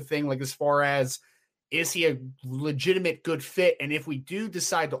 that type of thing, like as far as, is he a legitimate good fit? And if we do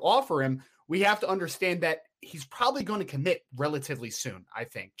decide to offer him, we have to understand that he's probably going to commit relatively soon, I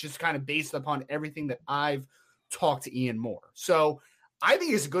think, just kind of based upon everything that I've talked to Ian Moore. So I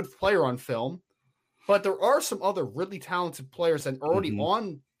think he's a good player on film, but there are some other really talented players that are already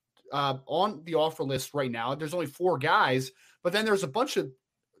on the offer list right now. There's only 4 guys, but then there's a bunch of,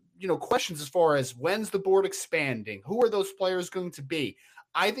 questions as far as, when's the board expanding? Who are those players going to be?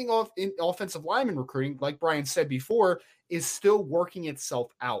 I think in offensive lineman recruiting, like Brian said before, is still working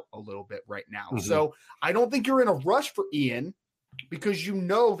itself out a little bit right now. So I don't think you're in a rush for Ian, because you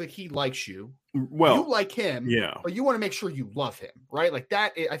know that he likes you. Well, you like him, yeah, but you want to make sure you love him, right? Like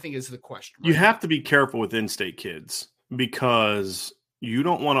that, I think, is the question. Right? You have to be careful with in-state kids, because you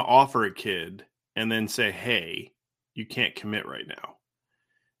don't want to offer a kid and then say, hey, you can't commit right now.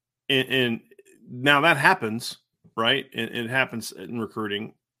 And now that happens, right? It happens in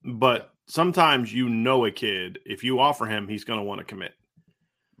recruiting, but sometimes a kid, if you offer him, he's going to want to commit.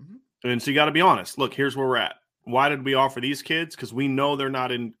 And so you got to be honest. Look, here's where we're at. Why did we offer these kids? Because we know they're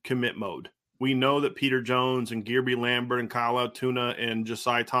not in commit mode. We know that Peter Jones and Gearby Lambert and Kyle Altuna and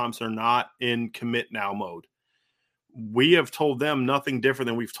Josiah Thompson are not in commit now mode. We have told them nothing different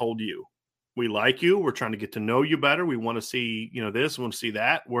than we've told you. We like you. We're trying to get to know you better. We want to see, this, we want to see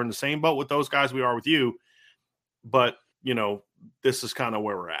that. We're in the same boat with those guys we are with you. But, this is kind of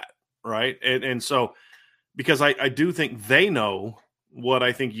where we're at, right? And so, because I do think they know what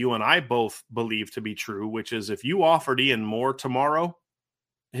I think you and I both believe to be true, which is, if you offered Ian Moore tomorrow,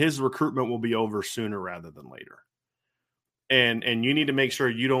 his recruitment will be over sooner rather than later. And you need to make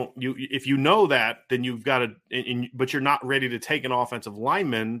sure if you know that, then you've got to, but you're not ready to take an offensive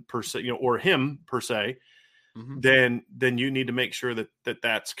lineman per se, or him per se, then you need to make sure that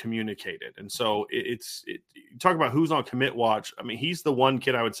that's communicated. And so you talk about who's on commit watch. I mean, he's the one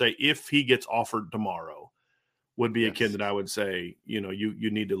kid I would say, if he gets offered tomorrow, would be a kid that I would say, you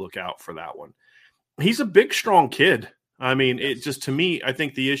need to look out for that one. He's a big, strong kid. I mean, it just, to me, I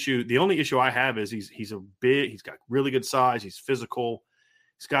think the only issue I have is he's got really good size. He's physical.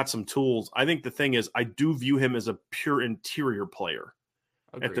 He's got some tools. I think the thing is, I do view him as a pure interior player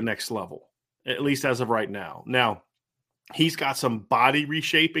at the next level, at least as of right now. Now, he's got some body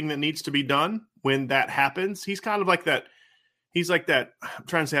reshaping that needs to be done when that happens. He's kind of like that. He's like that. I'm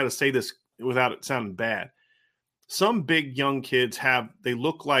trying to say how to say this without it sounding bad. Some big young kids they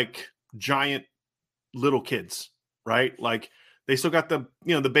look like giant little kids. Right? Like, they still got the,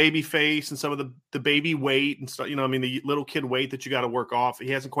 the baby face and some of the baby weight and stuff, the little kid weight that you got to work off. He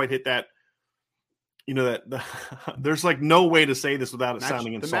hasn't quite hit that, there's like no way to say this without it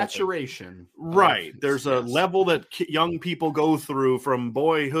sounding insulting. The maturation. Right. There's a level that young people go through from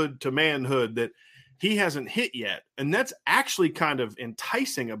boyhood to manhood that he hasn't hit yet. And that's actually kind of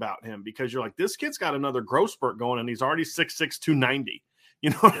enticing about him, because you're like, this kid's got another growth spurt going and he's already 6'6", 290. You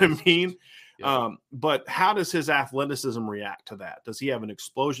know what I mean? Yeah. But how does his athleticism react to that? Does he have an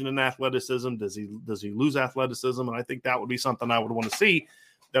explosion in athleticism? Does he lose athleticism? And I think that would be something I would want to see,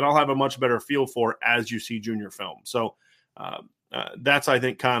 that I'll have a much better feel for as you see junior film. So that's, I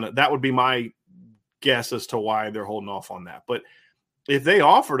think, that would be my guess as to why they're holding off on that. But if they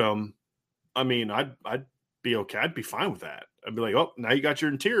offered him, I mean, I'd be okay. I'd be fine with that. I'd be like, oh, now you got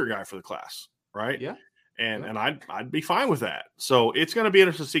your interior guy for the class, right? Yeah. And I'd be fine with that. So it's going to be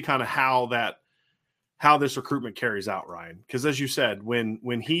interesting to see kind of how that how this recruitment carries out, Ryan. Because as you said, when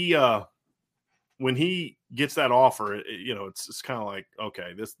he gets that offer, it's kind of like,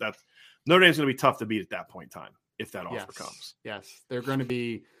 okay, that Notre Dame's going to be tough to beat at that point in time if that offer comes. Yes, they're going to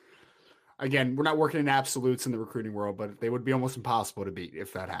be. Again, we're not working in absolutes in the recruiting world, but they would be almost impossible to beat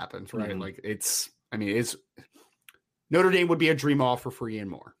if that happens, right? Mm-hmm. Like Notre Dame would be a dream offer for Ian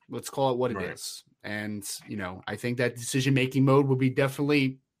Moore. Let's call it what it is. And, I think that decision-making mode would be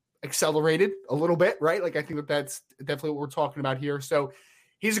definitely accelerated a little bit, right? Like, I think that's definitely what we're talking about here. So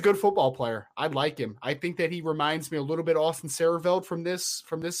he's a good football player. I like him. I think that he reminds me a little bit of Austin Sareveld from this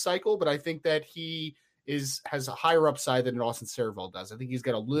cycle, but I think that he has a higher upside than Austin Sareveld does. I think he's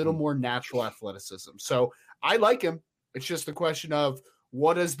got a little more natural athleticism. So I like him. It's just a question of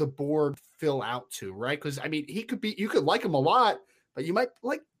what does the board fill out to, right? Because you could like him a lot, but you might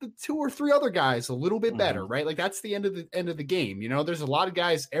like the 2 or 3 other guys a little bit better, right? Like that's the end of the game. There's a lot of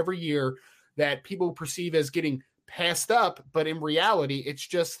guys every year that people perceive as getting passed up, but in reality, it's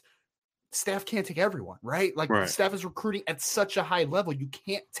just staff can't take everyone, right? Like staff is recruiting at such a high level. You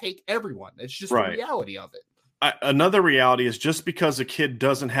can't take everyone. It's just the reality of it. Another reality is just because a kid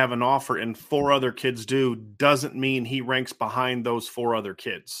doesn't have an offer and 4 other kids do doesn't mean he ranks behind those 4 other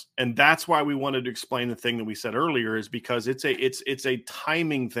kids. And that's why we wanted to explain the thing that we said earlier is because it's a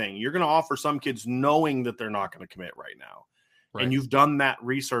timing thing. You're going to offer some kids knowing that they're not going to commit right now. Right. And you've done that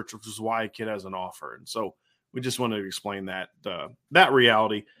research, which is why a kid has an offer. And so we just wanted to explain that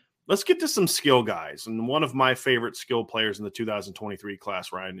reality. Let's get to some skill guys. And one of my favorite skill players in the 2023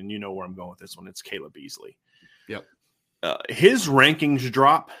 class, Ryan, and you know where I'm going with this one, it's Caleb Beasley. Yep. His rankings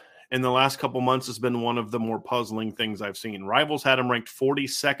drop in the last couple months has been one of the more puzzling things I've seen. Rivals had him ranked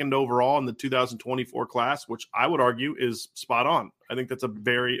 42nd overall in the 2024 class, which I would argue is spot on. I think that's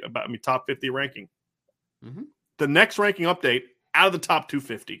top 50 ranking. Mm-hmm. The next ranking update out of the top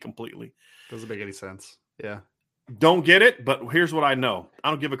 250 completely. Doesn't make any sense. Yeah. Don't get it, but here's what I know. I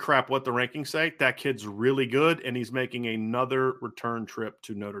don't give a crap what the rankings say. That kid's really good, and he's making another return trip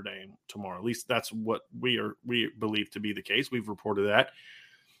to Notre Dame tomorrow. At least that's what we believe to be the case. We've reported that.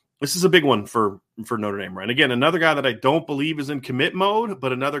 This is a big one for Notre Dame, right? Again, another guy that I don't believe is in commit mode,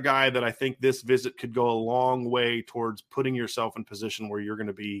 but another guy that I think this visit could go a long way towards putting yourself in position where you're going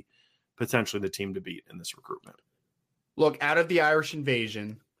to be potentially the team to beat in this recruitment. Look, out of the Irish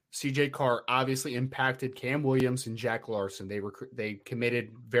invasion, CJ Carr obviously impacted Cam Williams and Jack Larson. They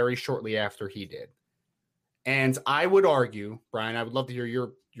committed very shortly after he did. And I would argue, Brian, I would love to hear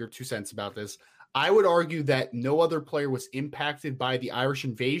your 2 cents about this. I would argue that no other player was impacted by the Irish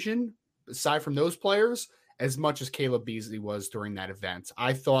invasion, aside from those players, as much as Caleb Beasley was during that event.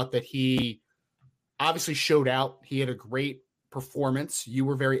 I thought that he obviously showed out. He had a great performance. You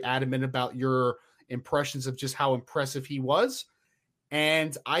were very adamant about your impressions of just how impressive he was.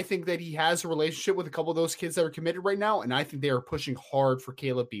 And I think that he has a relationship with a couple of those kids that are committed right now. And I think they are pushing hard for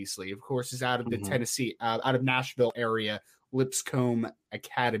Caleb Beasley. Of course, he's out of the Tennessee, out of Nashville area, Lipscomb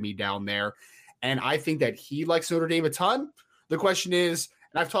Academy down there. And I think that he likes Notre Dame a ton. The question is,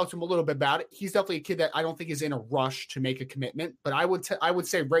 and I've talked to him a little bit about it, he's definitely a kid that I don't think is in a rush to make a commitment. But I would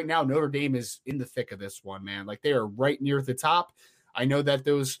say right now, Notre Dame is in the thick of this one, man. Like they are right near the top. I know that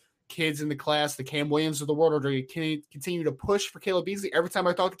those kids in the class, the Cam Williams of the world, are going to continue to push for Caleb Beasley. Every time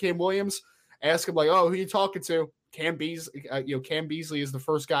I talk to Cam Williams, I ask him like, "Oh, who are you talking to?" Cam Beasley. Cam Beasley is the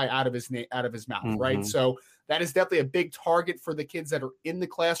first guy out of his mouth, right? So that is definitely a big target for the kids that are in the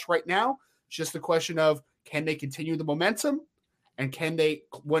class right now. It's just a question of can they continue the momentum, and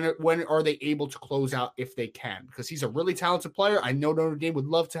when are they able to close out if they can? Because he's a really talented player. I know Notre Dame would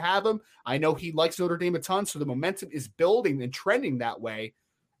love to have him. I know he likes Notre Dame a ton, so the momentum is building and trending that way.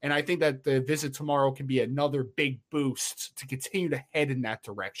 And I think that the visit tomorrow can be another big boost to continue to head in that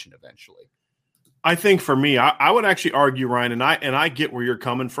direction eventually. I think for me, I would actually argue, Ryan, and I get where you're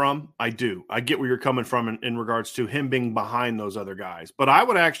coming from. I do. I get where you're coming from in regards to him being behind those other guys. But I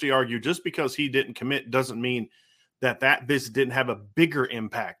would actually argue just because he didn't commit doesn't mean that visit didn't have a bigger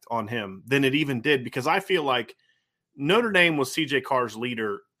impact on him than it even did, because I feel like Notre Dame was CJ Carr's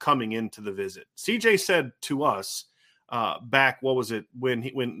leader coming into the visit. CJ said to us, back, what was it,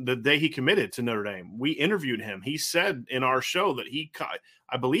 when the day he committed to Notre Dame, we interviewed him. He said in our show that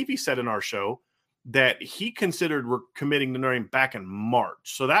I believe he said in our show that he considered committing to Notre Dame back in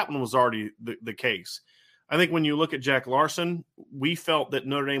March. So that one was already the case. I think when you look at Jack Larson, we felt that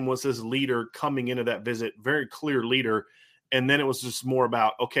Notre Dame was his leader coming into that visit, very clear leader. And then it was just more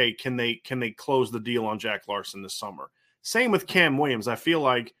about, okay, can they close the deal on Jack Larson this summer? Same with Cam Williams. I feel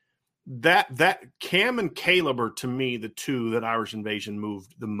like that Cam and Caleb are, to me, the two that Irish Invasion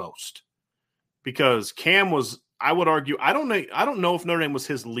moved the most, because Cam was, I would argue, I don't know if Notre Dame was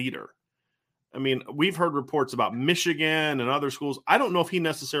his leader, I mean, we've heard reports about Michigan and other schools. I don't know if he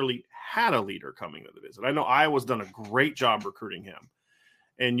necessarily had a leader coming to the visit. I know Iowa's done a great job recruiting him.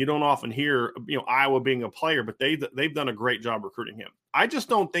 And you don't often hear, Iowa being a player, but they've done a great job recruiting him. I just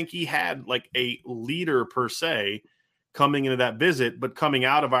don't think he had like a leader per se coming into that visit, but coming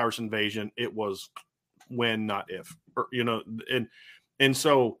out of Irish Invasion, it was when, not if, and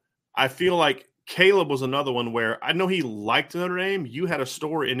so I feel like Caleb was another one where I know he liked Notre Dame. You had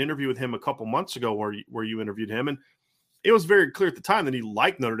an interview with him a couple months ago where you interviewed him, and it was very clear at the time that he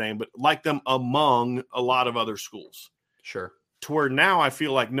liked Notre Dame, but liked them among a lot of other schools. Sure. To where now I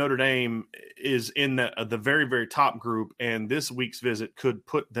feel like Notre Dame is in the very, very top group, and this week's visit could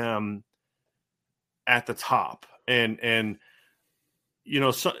put them at the top. And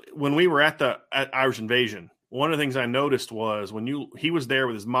so when we were at Irish Invasion, one of the things I noticed was he was there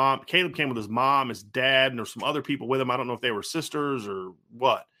with his mom. Caleb came with his mom, his dad, and there's some other people with him. I don't know if they were sisters or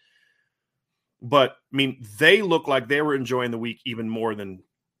what. But, I mean, they looked like they were enjoying the week even more than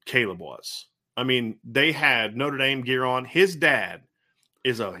Caleb was. I mean, they had Notre Dame gear on. His dad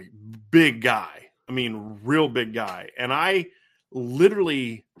is a big guy. I mean, real big guy. And I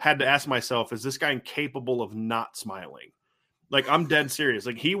literally had to ask myself, is this guy incapable of not smiling? Like, I'm dead serious.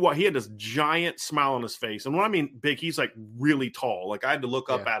 Like, he had this giant smile on his face. And when I mean big, he's like really tall. Like, I had to look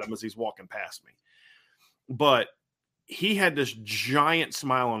up at him as he's walking past me. But he had this giant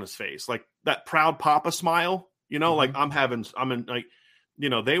smile on his face, like that proud papa smile, like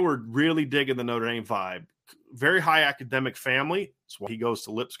they were really digging the Notre Dame vibe. Very high academic family. That's why he goes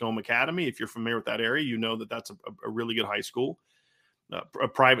to Lipscomb Academy. If you're familiar with that area, you know that's a really good high school, a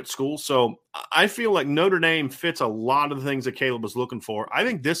private school. So I feel like Notre Dame fits a lot of the things that Caleb was looking for. I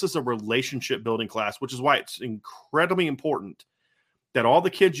think this is a relationship building class, which is why it's incredibly important that all the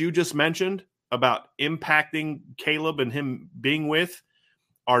kids you just mentioned about impacting Caleb and him being with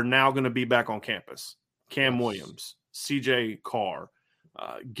are now going to be back on campus. Cam Williams, CJ Carr,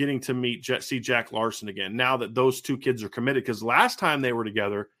 getting to see Jack Larson again. Now that those two kids are committed, because last time they were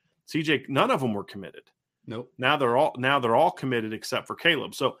together, CJ, none of them were committed. Nope. Now they're all committed except for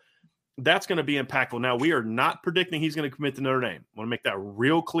Caleb. So that's going to be impactful. Now we are not predicting he's going to commit to Notre Dame. I want to make that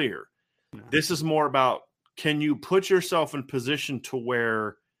real clear. No. This is more about, can you put yourself in position to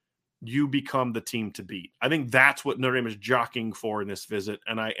where you become the team to beat? I think that's what Notre Dame is jockeying for in this visit.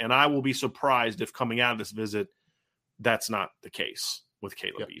 And I will be surprised if coming out of this visit, that's not the case with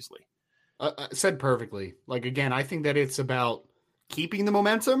Caleb Beasley. Said perfectly. Like, again, I think that it's about keeping the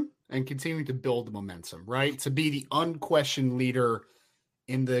momentum and continuing to build the momentum, right? To be the unquestioned leader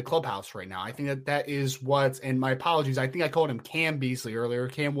in the clubhouse right now. I think that is and my apologies, I think I called him Cam Beasley earlier.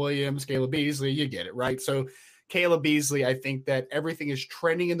 Cam Williams, Caleb Beasley, you get it, right? So Caleb Beasley, I think that everything is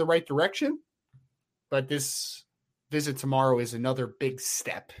trending in the right direction, but this visit tomorrow is another big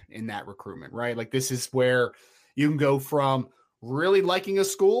step in that recruitment, right? Like, this is where you can go from really liking a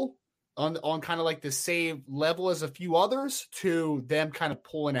school on kind of like the same level as a few others to them kind of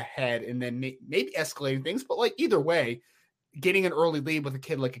pulling ahead and then maybe escalating things. But like, either way, getting an early lead with a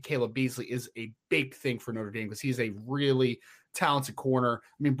kid like a Caleb Beasley is a big thing for Notre Dame because he's a really talented corner.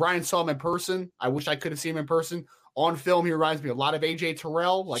 I mean, Brian saw him in person. I wish I could have seen him in person. On film, he reminds me a lot of AJ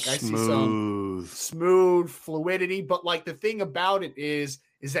Terrell. Like, I see some smooth fluidity, but like, the thing about it is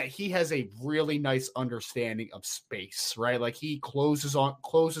that he has a really nice understanding of space, right? Like, he closes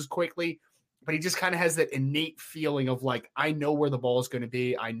quickly, but he just kind of has that innate feeling of like, I know where the ball is going to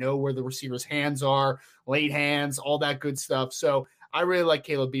be. I know where the receiver's hands are, late hands, all that good stuff. So I really like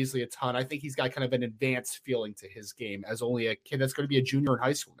Caleb Beasley a ton. I think he's got kind of an advanced feeling to his game as only a kid that's going to be a junior in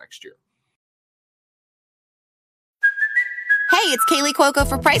high school next year. Hey, it's Kaylee Cuoco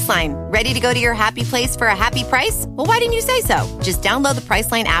for Priceline. Ready to go to your happy place for a happy price? Well, why didn't you say so? Just download the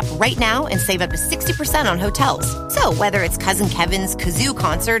Priceline app right now and save up to 60% on hotels. So whether it's Cousin Kevin's Kazoo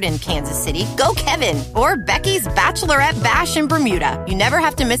Concert in Kansas City, go Kevin, or Becky's Bachelorette Bash in Bermuda, you never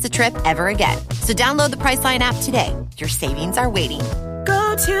have to miss a trip ever again. So download the Priceline app today. Your savings are waiting.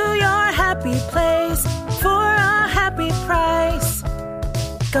 Go to your happy place for a happy price.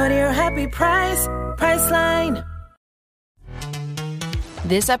 Go to your happy price, Priceline.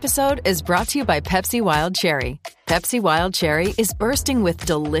 This episode is brought to you by Pepsi Wild Cherry. Pepsi Wild Cherry is bursting with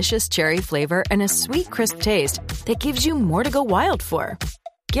delicious cherry flavor and a sweet, crisp taste that gives you more to go wild for.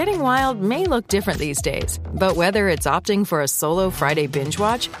 Getting wild may look different these days, but whether it's opting for a solo Friday binge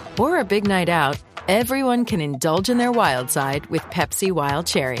watch or a big night out, everyone can indulge in their wild side with Pepsi Wild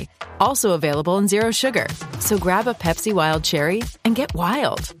Cherry. Also available in Zero Sugar. So grab a Pepsi Wild Cherry and get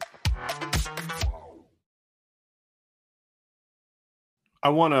wild.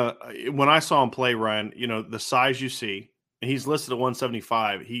 When I saw him play, Ryan, the size you see, and he's listed at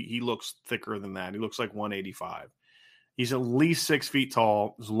 175. He looks thicker than that. He looks like 185. He's at least 6 feet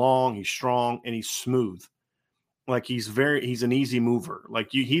tall. He's long. He's strong, and he's smooth. Like he's an easy mover. Like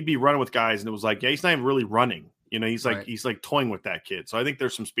he'd be running with guys, and it was like, yeah, he's not even really running. He's like he's like toying with that kid. So I think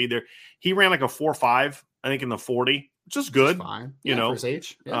there's some speed there. He ran like a 4.5, I think, in the 40, which is good. Fine. For his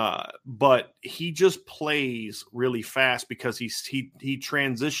age. Yeah. But he just plays really fast because he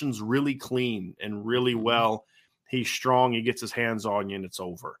transitions really clean and really well. He's strong. He gets his hands on you, and it's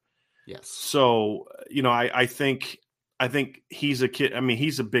over. Yes. So I think he's a kid. I mean,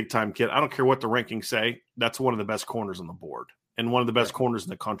 he's a big time kid. I don't care what the rankings say. That's one of the best corners on the board and one of the best corners in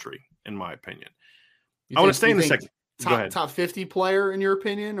the country, in my opinion. I want to stay in the second. Top 50 player in your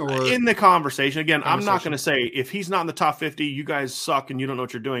opinion, or in the conversation? Again, I'm not going to say if he's not in the top 50, you guys suck and you don't know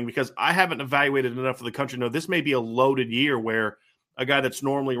what you're doing, because I haven't evaluated enough of the country. No, this may be a loaded year where a guy that's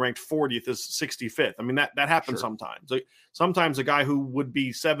normally ranked 40th is 65th. I mean, that happens sometimes. Like, sometimes a guy who would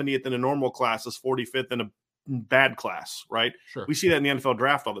be 70th in a normal class is 45th in a bad class, right? Sure. We see that in the NFL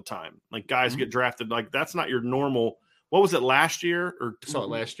draft all the time. Like guys get drafted, like that's not your normal. What was it last year? Or saw it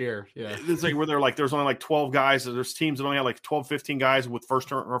last year. Yeah. It's like where they're like, there's only like 12 guys. There's teams that only have like 12, 15 guys with first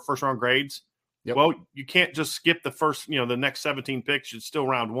round grades. Yep. Well, you can't just skip the first, the next 17 picks. It's still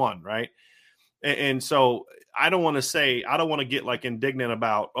round one, right? And so I don't want to get like indignant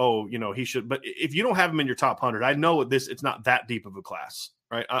about, he should, but if you don't have him in your top 100, I know it's not that deep of a class,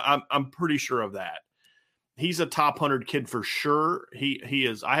 right? I'm pretty sure of that. He's a top 100 kid for sure. He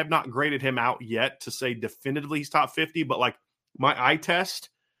is. I have not graded him out yet to say definitively he's top 50, but like my eye test,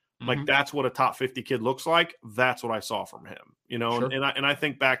 like that's what a top 50 kid looks like. That's what I saw from him, Sure. And I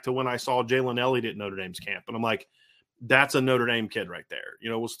think back to when I saw Jalen Elliott at Notre Dame's camp, and I'm like, that's a Notre Dame kid right there. It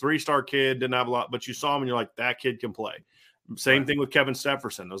was 3-star kid, didn't have a lot, but you saw him and you're like, that kid can play. Same thing with Kevin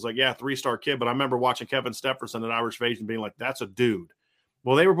Stepherson. I was like, yeah, 3-star kid, but I remember watching Kevin Stepherson at Irish Invasion being like, that's a dude.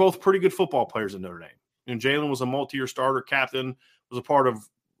 Well, they were both pretty good football players at Notre Dame. And Jalen was a multi-year starter, captain, was a part of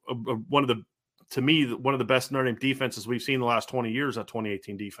one of the best Notre Dame defenses we've seen in the last 20 years, that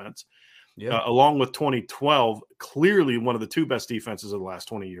 2018 defense. Yeah. Along with 2012, clearly one of the two best defenses of the last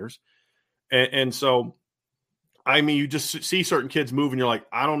 20 years. And so, I mean, you just see certain kids move and you're like,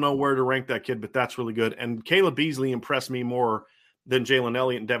 I don't know where to rank that kid, but that's really good. And Caleb Beasley impressed me more than Jalen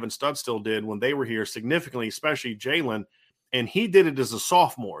Elliott and Devin Studstill did when they were here, significantly, especially Jalen. And he did it as a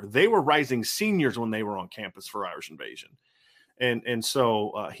sophomore. They were rising seniors when they were on campus for Irish Invasion. And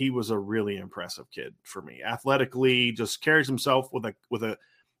so he was a really impressive kid for me. Athletically, just carries himself with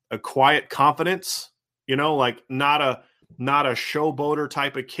a quiet confidence, like not a showboater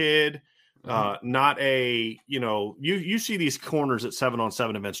type of kid. Not a, you see these corners at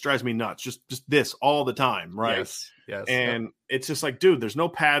 7-on-7 events, drives me nuts. Just this all the time. Right. Yes. And it's just like, dude, there's no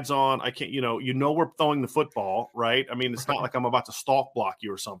pads on. I can't, we're throwing the football, right? I mean, it's not like I'm about to stalk block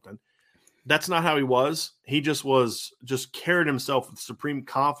you or something. That's not how he was. He just carried himself with supreme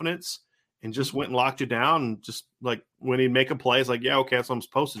confidence and just went and locked you down. And just like when he'd make a play, it's like, yeah, okay, that's what I'm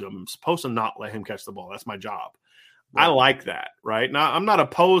supposed to do. I'm supposed to not let him catch the ball. That's my job. Right. I like that, right? Now, I'm not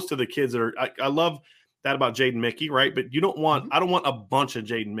opposed to the kids that are – I love that about Jaden Mickey, right? But I don't want a bunch of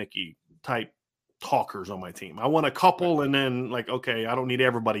Jaden Mickey type talkers on my team. I want a couple and then like, okay, I don't need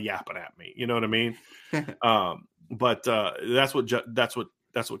everybody yapping at me. You know what I mean? But that's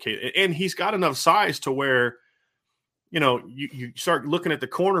what Kate – and he's got enough size to where, you start looking at the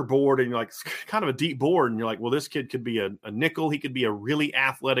corner board and you're like, it's kind of a deep board. And you're like, well, this kid could be a nickel. He could be a really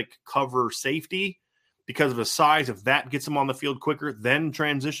athletic cover safety. Because of his size, if that gets him on the field quicker, then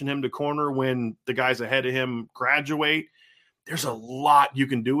transition him to corner when the guys ahead of him graduate. There's a lot you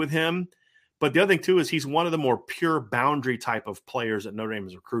can do with him. But the other thing, too, is he's one of the more pure boundary type of players that Notre Dame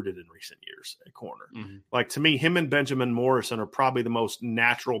has recruited in recent years at corner. Like, to me, him and Benjamin Morrison are probably the most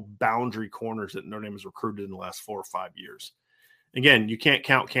natural boundary corners that Notre Dame has recruited in the last 4 or 5 years. Again, you can't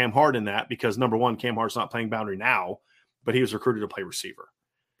count Cam Hart in that because, number one, Cam Hart's not playing boundary now, but he was recruited to play receiver.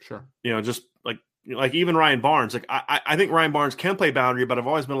 Sure. Just like even Ryan Barnes, like I think Ryan Barnes can play boundary, but I've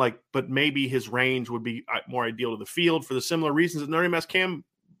always been like, but maybe his range would be more ideal to the field for the similar reasons that Notre Dame has Cam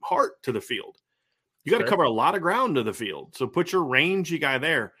Hart to the field. You got to cover a lot of ground to the field. So put your rangy guy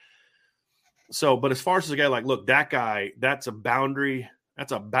there. So, but as far as a guy like, look, that guy, that's a boundary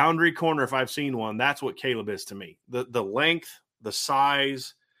corner. If I've seen one, that's what Caleb is to me. The length, the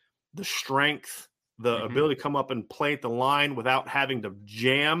size, the strength, the ability to come up and play at the line without having to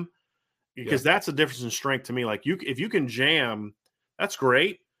jam. Because that's the difference in strength to me. Like if you can jam, that's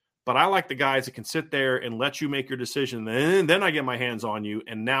great. But I like the guys that can sit there and let you make your decision. And then I get my hands on you,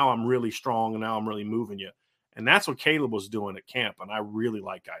 and now I'm really strong, and now I'm really moving you. And that's what Caleb was doing at camp, and I really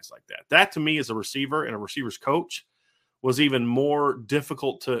like guys like that. That, to me, as a receiver and a receiver's coach, was even more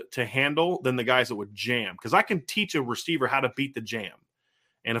difficult to handle than the guys that would jam. Because I can teach a receiver how to beat the jam.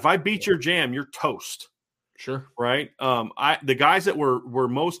 And if I beat your jam, you're toast. Sure. Right. The guys that were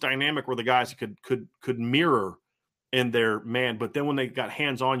most dynamic were the guys that could mirror in their man, but then when they got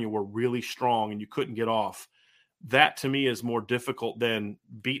hands on you, were really strong and you couldn't get off. That to me is more difficult than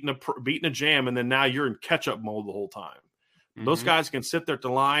beating a jam, and then now you're in catch-up mode the whole time. Mm-hmm. Those guys can sit there at the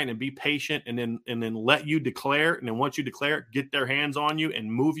line and be patient, and then let you declare, and then once you declare, get their hands on you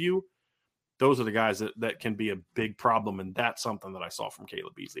and move you. Those are the guys that can be a big problem, and that's something that I saw from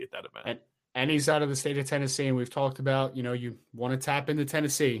Caleb Beasley at that event. And he's out of the state of Tennessee, and we've talked about, you want to tap into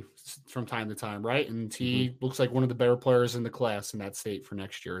Tennessee from time to time, right? And he looks like one of the better players in the class in that state for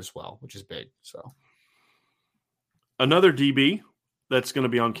next year as well, which is big. So another DB that's going to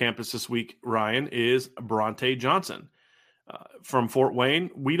be on campus this week, Ryan, is Bronte Johnson from Fort Wayne.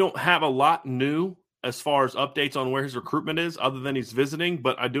 We don't have a lot new as far as updates on where his recruitment is other than he's visiting,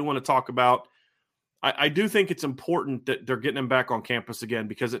 but I do want to talk about I do think it's important that they're getting him back on campus again,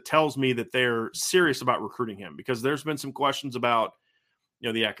 because it tells me that they're serious about recruiting him, because there's been some questions about,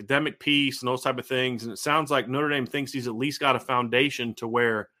 the academic piece and those type of things. And it sounds like Notre Dame thinks he's at least got a foundation to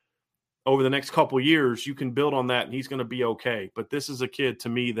where over the next couple of years, you can build on that and he's going to be okay. But this is a kid to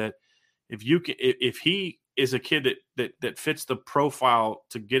me that if he is a kid that fits the profile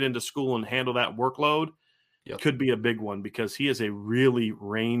to get into school and handle that workload, could be a big one, because he is a really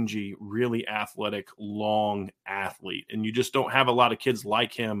rangy, really athletic, long athlete. And you just don't have a lot of kids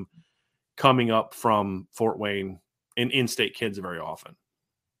like him coming up from Fort Wayne and in-state kids very often.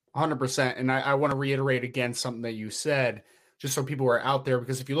 100%. And I want to reiterate again something that you said, just so people are out there,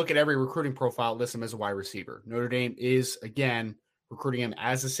 because if you look at every recruiting profile, list him as a wide receiver. Notre Dame is, again, recruiting him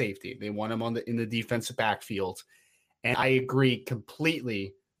as a safety. They want him in the defensive backfield. And I agree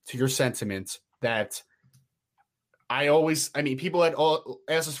completely to your sentiment that people had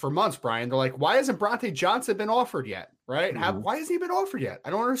asked us for months, Brian. They're like, why hasn't Bronte Johnson been offered yet? Right? Why hasn't he been offered yet?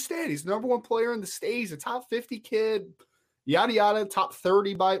 I don't understand. He's the number one player in the state. He's a top 50 kid, yada, yada, top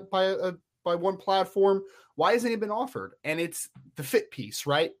 30 by one platform. Why hasn't he been offered? And it's the fit piece,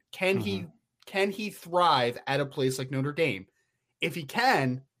 right? Can he thrive at a place like Notre Dame? If he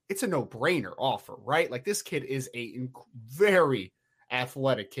can, it's a no-brainer offer, right? Like, this kid is a very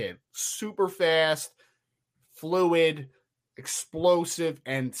athletic kid, super fast, fluid, explosive,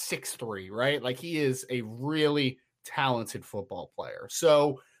 and 6'3", right? Like, he is a really talented football player.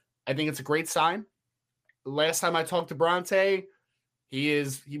 So I think it's a great sign. Last time I talked to Bronte, he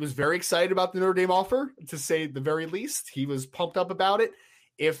was very excited about the Notre Dame offer, to say the very least. He was pumped up about it.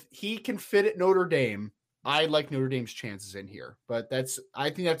 If he can fit at Notre Dame, I like Notre Dame's chances in here. But I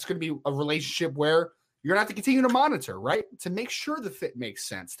think that's going to be a relationship where you're going to have to continue to monitor, right? To make sure the fit makes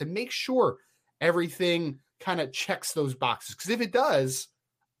sense, to make sure everything kind of checks those boxes. Because if it does,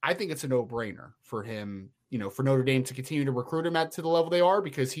 I think it's a no-brainer for him, for Notre Dame to continue to recruit him to the level they are,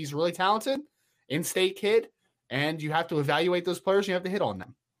 because he's really talented, in-state kid, and you have to evaluate those players. You have to hit on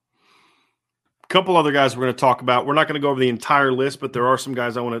them. A couple other guys we're going to talk about. We're not going to go over the entire list, but there are some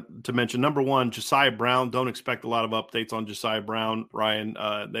guys I want to mention. Number one, Josiah Brown. Don't expect a lot of updates on Josiah Brown, Ryan.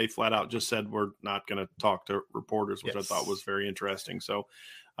 They flat out just said we're not going to talk to reporters, which I thought was very interesting. So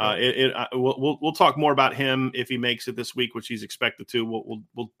we'll talk more about him if he makes it this week, which he's expected to.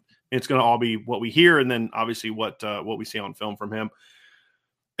 We'll it's going to all be what we hear, and then obviously what we see on film from him.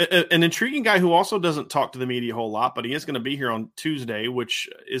 An intriguing guy who also doesn't talk to the media a whole lot, but he is going to be here on Tuesday, which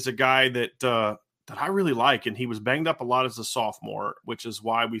is a guy that I really like. And he was banged up a lot as a sophomore, which is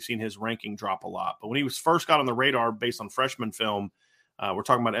why we've seen his ranking drop a lot. But when he was first got on the radar based on freshman film, we're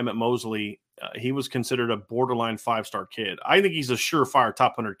talking about Emmett Mosley. He was considered a borderline 5-star kid. I think he's a surefire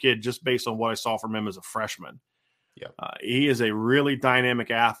top 100 kid just based on what I saw from him as a freshman. Yeah, he is a really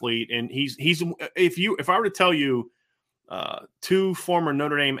dynamic athlete, and he's if I were to tell you two former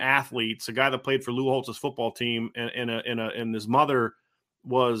Notre Dame athletes, a guy that played for Lou Holtz's football team, and his mother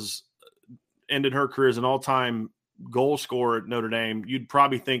ended her career as an all-time goal scorer at Notre Dame, you'd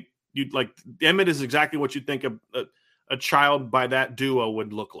probably think Emmett is exactly what you'd think a child by that duo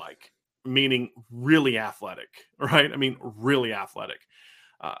would look like, meaning really athletic, right? I mean, really athletic.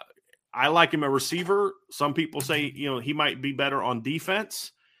 I like him a receiver. Some people say, he might be better on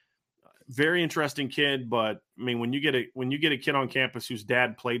defense. Very interesting kid, but I mean, when you get a kid on campus whose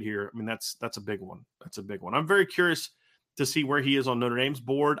dad played here, I mean, that's a big one. That's a big one. I'm very curious to see where he is on Notre Dame's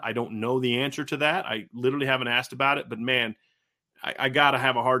board. I don't know the answer to that. I literally haven't asked about it, but man, I gotta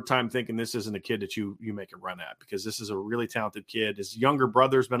have a hard time thinking this isn't a kid that you make a run at, because this is a really talented kid. His younger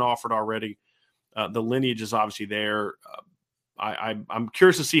brother's been offered already. The lineage is obviously there. I'm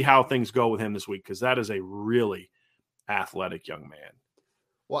curious to see how things go with him this week, because that is a really athletic young man.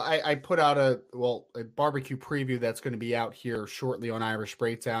 Well, I put out a barbecue preview that's going to be out here shortly on Irish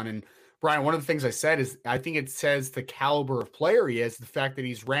Breakdown. And Brian, one of the things I said is I think it says the caliber of player he is, the fact that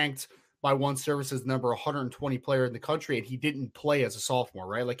he's ranked by One Services number 120 player in the country, and he didn't play as a sophomore,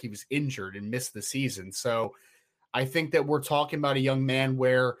 right? Like he was injured and missed the season. So I think that we're talking about a young man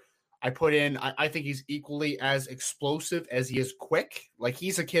where I think he's equally as explosive as he is quick. Like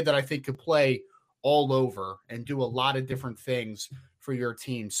he's a kid that I think could play all over and do a lot of different things for your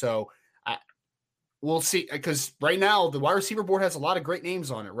team. So we'll see, because right now the wide receiver board has a lot of great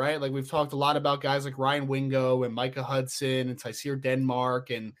names on it, right? Like we've talked a lot about guys like Ryan Wingo and Micah Hudson and Tyseer Denmark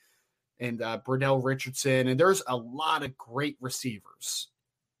and Burdell Richardson. And there's a lot of great receivers.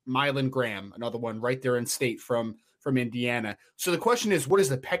 Mylan Graham, another one right there in state from Indiana. So the question is, what does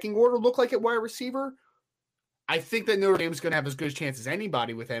the pecking order look like at wide receiver? I think that Notre Dame is going to have as good a chance as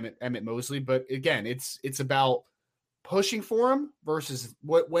anybody with Emmett Mosley. But again, it's about pushing for him versus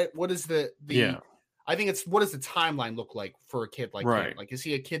what is the I think it's, what does the timeline look like for a kid like him? Like, is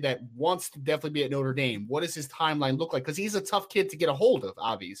he a kid that wants to definitely be at Notre Dame? What does his timeline look like? Because he's a tough kid to get a hold of,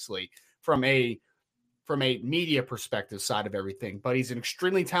 obviously, from a media perspective side of everything. But he's an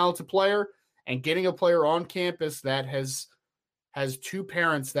extremely talented player, and getting a player on campus that has two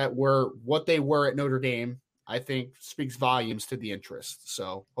parents that were what they were at Notre Dame, I think speaks volumes to the interest.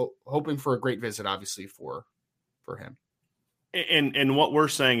 So hoping for a great visit, obviously, for him. And what we're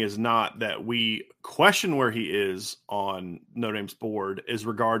saying is not that we question where he is on Notre Dame's board as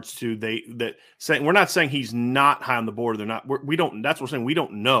regards to we're not saying he's not high on the board. They're not. We don't. That's what we're saying. We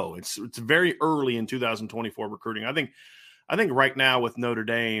don't know. It's very early in 2024 recruiting. I think right now with Notre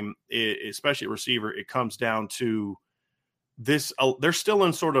Dame, especially at receiver, it comes down to this. They're still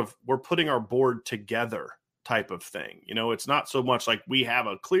in sort of we're putting our board together type of thing. You know, it's not so much like we have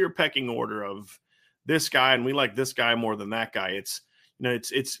a clear pecking order of this guy and we like this guy more than that guy. It's, you know,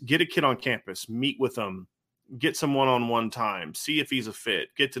 it's get a kid on campus, meet with them, get some one-on-one time, see if he's a fit,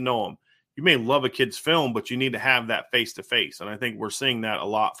 get to know him. You may love a kid's film, but you need to have that face-to-face. And I think we're seeing that a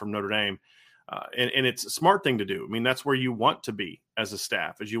lot from Notre Dame. And it's a smart thing to do. I mean, that's where you want to be as a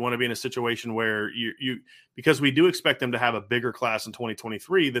staff, is you want to be in a situation where you because we do expect them to have a bigger class in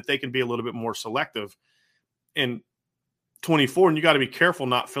 2023, that they can be a little bit more selective in 24, and you got to be careful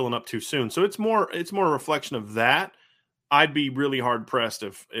not filling up too soon. So it's more a reflection of that. I'd be really hard pressed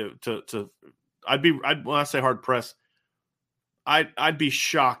when I say hard pressed, I'd be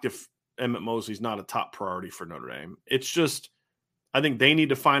shocked if Emmett Mosley's not a top priority for Notre Dame. It's just, I think they need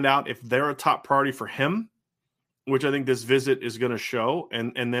to find out if they're a top priority for him, which I think this visit is going to show.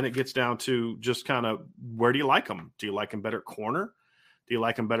 And then it gets down to just kind of, where do you like him? Do you like him better at corner? Do you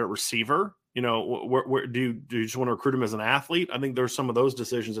like him better at receiver? You know, where do you just want to recruit him as an athlete? I think there's some of those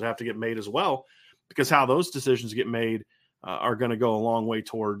decisions that have to get made as well, because how those decisions get made are going to go a long way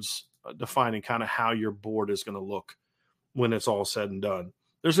towards defining kind of how your board is going to look when it's all said and done.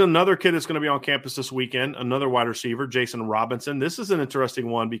 There's another kid that's going to be on campus this weekend, another wide receiver, Jason Robinson. This is an interesting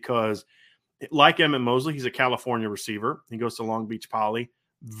one because, like Emmett Mosley, he's a California receiver. He goes to Long Beach Poly.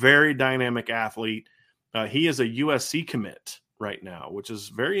 Very dynamic athlete. He is a USC commit right now, which is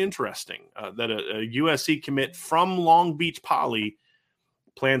very interesting, that a USC commit from Long Beach Poly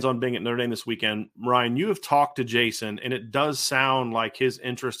plans on being at Notre Dame this weekend. Ryan, you have talked to Jason, and it does sound like his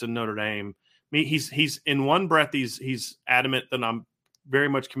interest in Notre Dame. I mean, he's in one breath, he's adamant that I'm very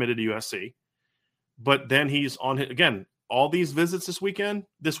much committed to USC, but then he's on it again. All these visits this week,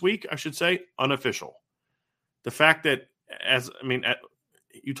 I should say, unofficial. The fact that,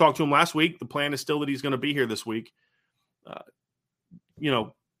 you talked to him last week, the plan is still that he's going to be here this week.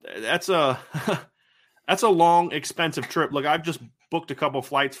 That's a long, expensive trip. Look, I've just booked a couple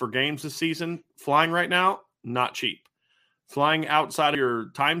flights for games this season. Flying right now, not cheap. Flying outside of your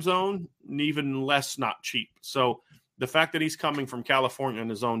time zone, even less not cheap. So the fact that he's coming from California on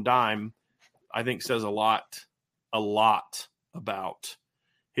his own dime, I think says a lot about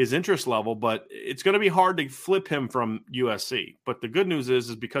his interest level, but it's going to be hard to flip him from USC. But the good news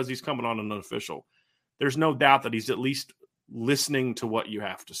is because he's coming on an unofficial, there's no doubt that he's at least listening to what you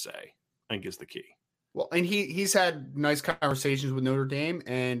have to say, I think is the key. Well, and he's had nice conversations with Notre Dame,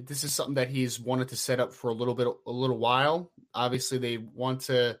 and this is something that he's wanted to set up for a little while. Obviously,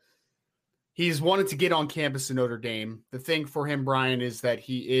 he's wanted to get on campus in Notre Dame. The thing for him, Brian, is that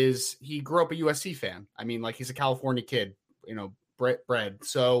he grew up a USC fan. I mean, like, he's a California kid, bred.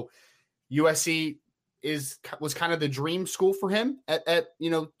 So USC was kind of the dream school for him at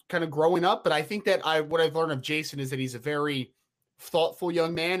kind of growing up. But I think that what I've learned of Jason is that he's a very thoughtful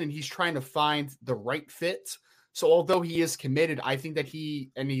young man, and he's trying to find the right fit. So although he is committed, I think that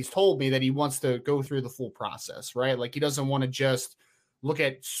he's told me that he wants to go through the full process, right? Like he doesn't want to just look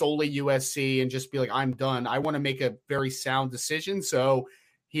at solely USC and just be like, I'm done. I want to make a very sound decision. So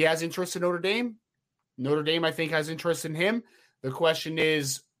he has interest in Notre Dame. Notre Dame, I think, has interest in him. The question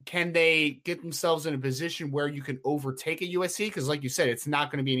is, can they get themselves in a position where you can overtake a USC? Because like you said, it's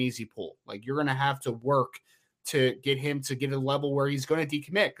not going to be an easy pull. Like you're going to have to work to get him to get a level where he's going to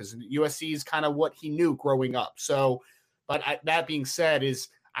decommit, because USC is kind of what he knew growing up. So, but that being said,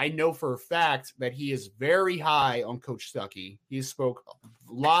 I know for a fact that he is very high on Coach Stuckey. He spoke a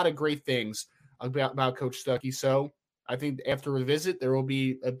lot of great things about Coach Stuckey. So I think after a visit, there will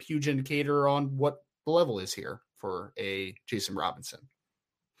be a huge indicator on what the level is here for a Jason Robinson.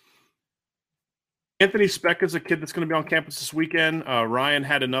 Anthony Speck is a kid that's going to be on campus this weekend. Ryan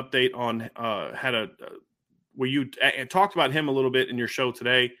had an update on where you talked about him a little bit in your show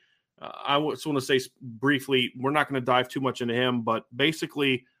today. I just want to say briefly, we're not going to dive too much into him, but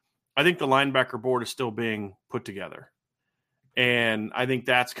basically, I think the linebacker board is still being put together. And I think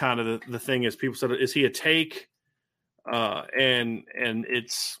that's kind of the thing is people said, is he a take? And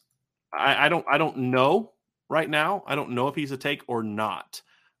it's, I don't know right now. I don't know if he's a take or not.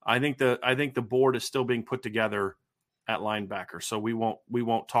 I think the board is still being put together at linebacker. So we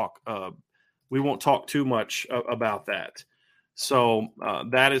won't talk too much about that. So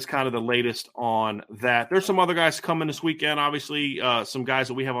that is kind of the latest on that. There's some other guys coming this weekend. Obviously, some guys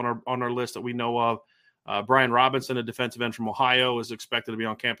that we have on our list that we know of. Brian Robinson, a defensive end from Ohio, is expected to be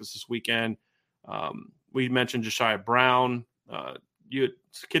on campus this weekend. We mentioned Josiah Brown. A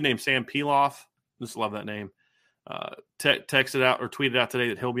kid named Sam Piloff. Just love that name. Texted out or tweeted out today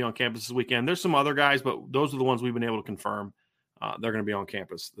that he'll be on campus this weekend. There's some other guys, but those are the ones we've been able to confirm. They're going to be on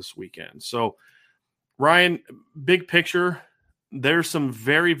campus this weekend. So, Ryan, big picture, there's some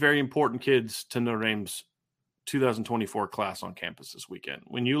very, very important kids to Notre Dame's 2024 class on campus this weekend.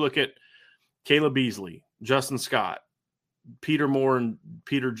 When you look at Caleb Beasley, Justin Scott, Peter Moore and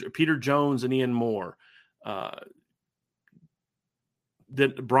Peter Jones and Ian Moore,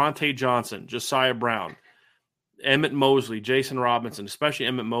 Bronte Johnson, Josiah Brown, Emmett Mosley, Jason Robinson, especially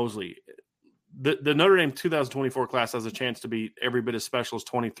Emmett Mosley. The Notre Dame 2024 class has a chance to be every bit as special as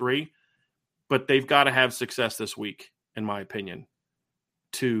 23, but they've got to have success this week, in my opinion,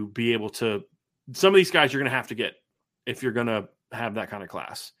 to be able to – some of these guys you're going to have to get if you're going to have that kind of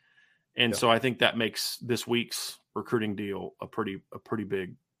class. And so I think that makes this week's recruiting deal a pretty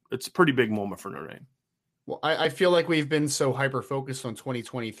big moment for Notre Dame. Well, I feel like we've been so hyper-focused on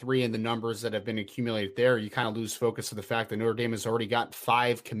 2023 and the numbers that have been accumulated there, you kind of lose focus of the fact that Notre Dame has already got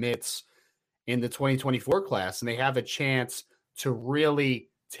 5 commits in the 2024 class, and they have a chance to really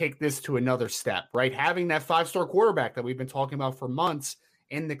take this to another step, right? Having that 5-star quarterback that we've been talking about for months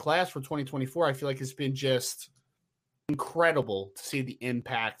in the class for 2024, I feel like has been just incredible to see the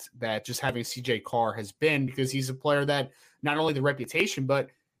impact that just having CJ Carr has been, because he's a player that not only the reputation, but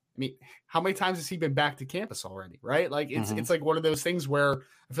I mean, how many times has he been back to campus already, right? Like it's like one of those things where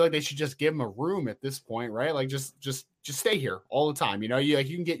I feel like they should just give him a room at this point, right? Like just stay here all the time. You know, you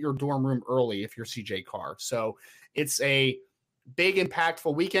can get your dorm room early if you're CJ Carr. So it's a big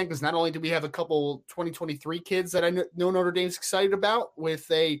impactful weekend, because not only do we have a couple 2023 kids that I know Notre Dame's excited about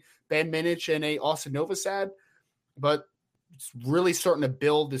with a Ben Minich and a Austin Novosad, but it's really starting to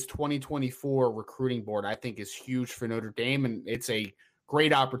build this 2024 recruiting board. I think is huge for Notre Dame, and it's a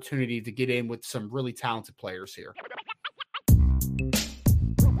great opportunity to get in with some really talented players here.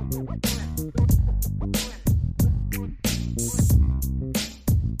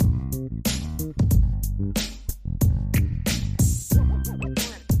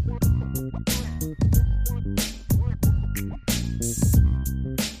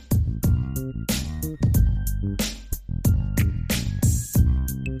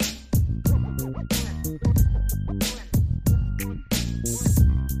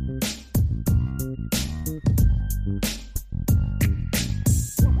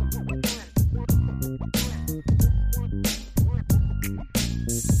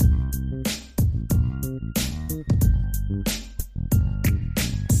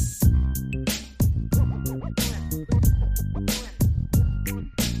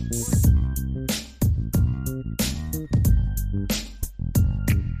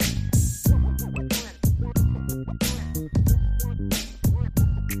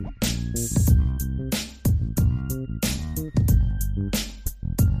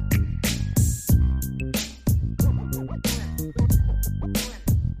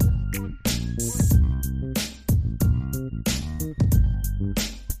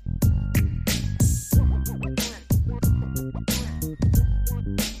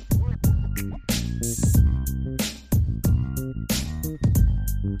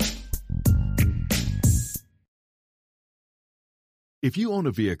 If you own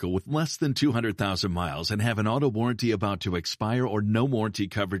a vehicle with less than 200,000 miles and have an auto warranty about to expire or no warranty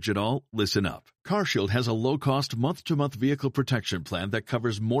coverage at all, listen up. CarShield has a low-cost month-to-month vehicle protection plan that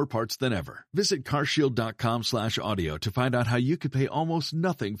covers more parts than ever. Visit carshield.com/audio to find out how you could pay almost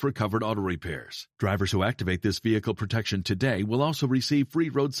nothing for covered auto repairs. Drivers who activate this vehicle protection today will also receive free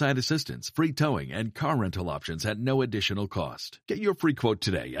roadside assistance, free towing, and car rental options at no additional cost. Get your free quote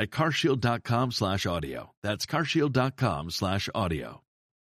today at carshield.com/audio. That's carshield.com/audio.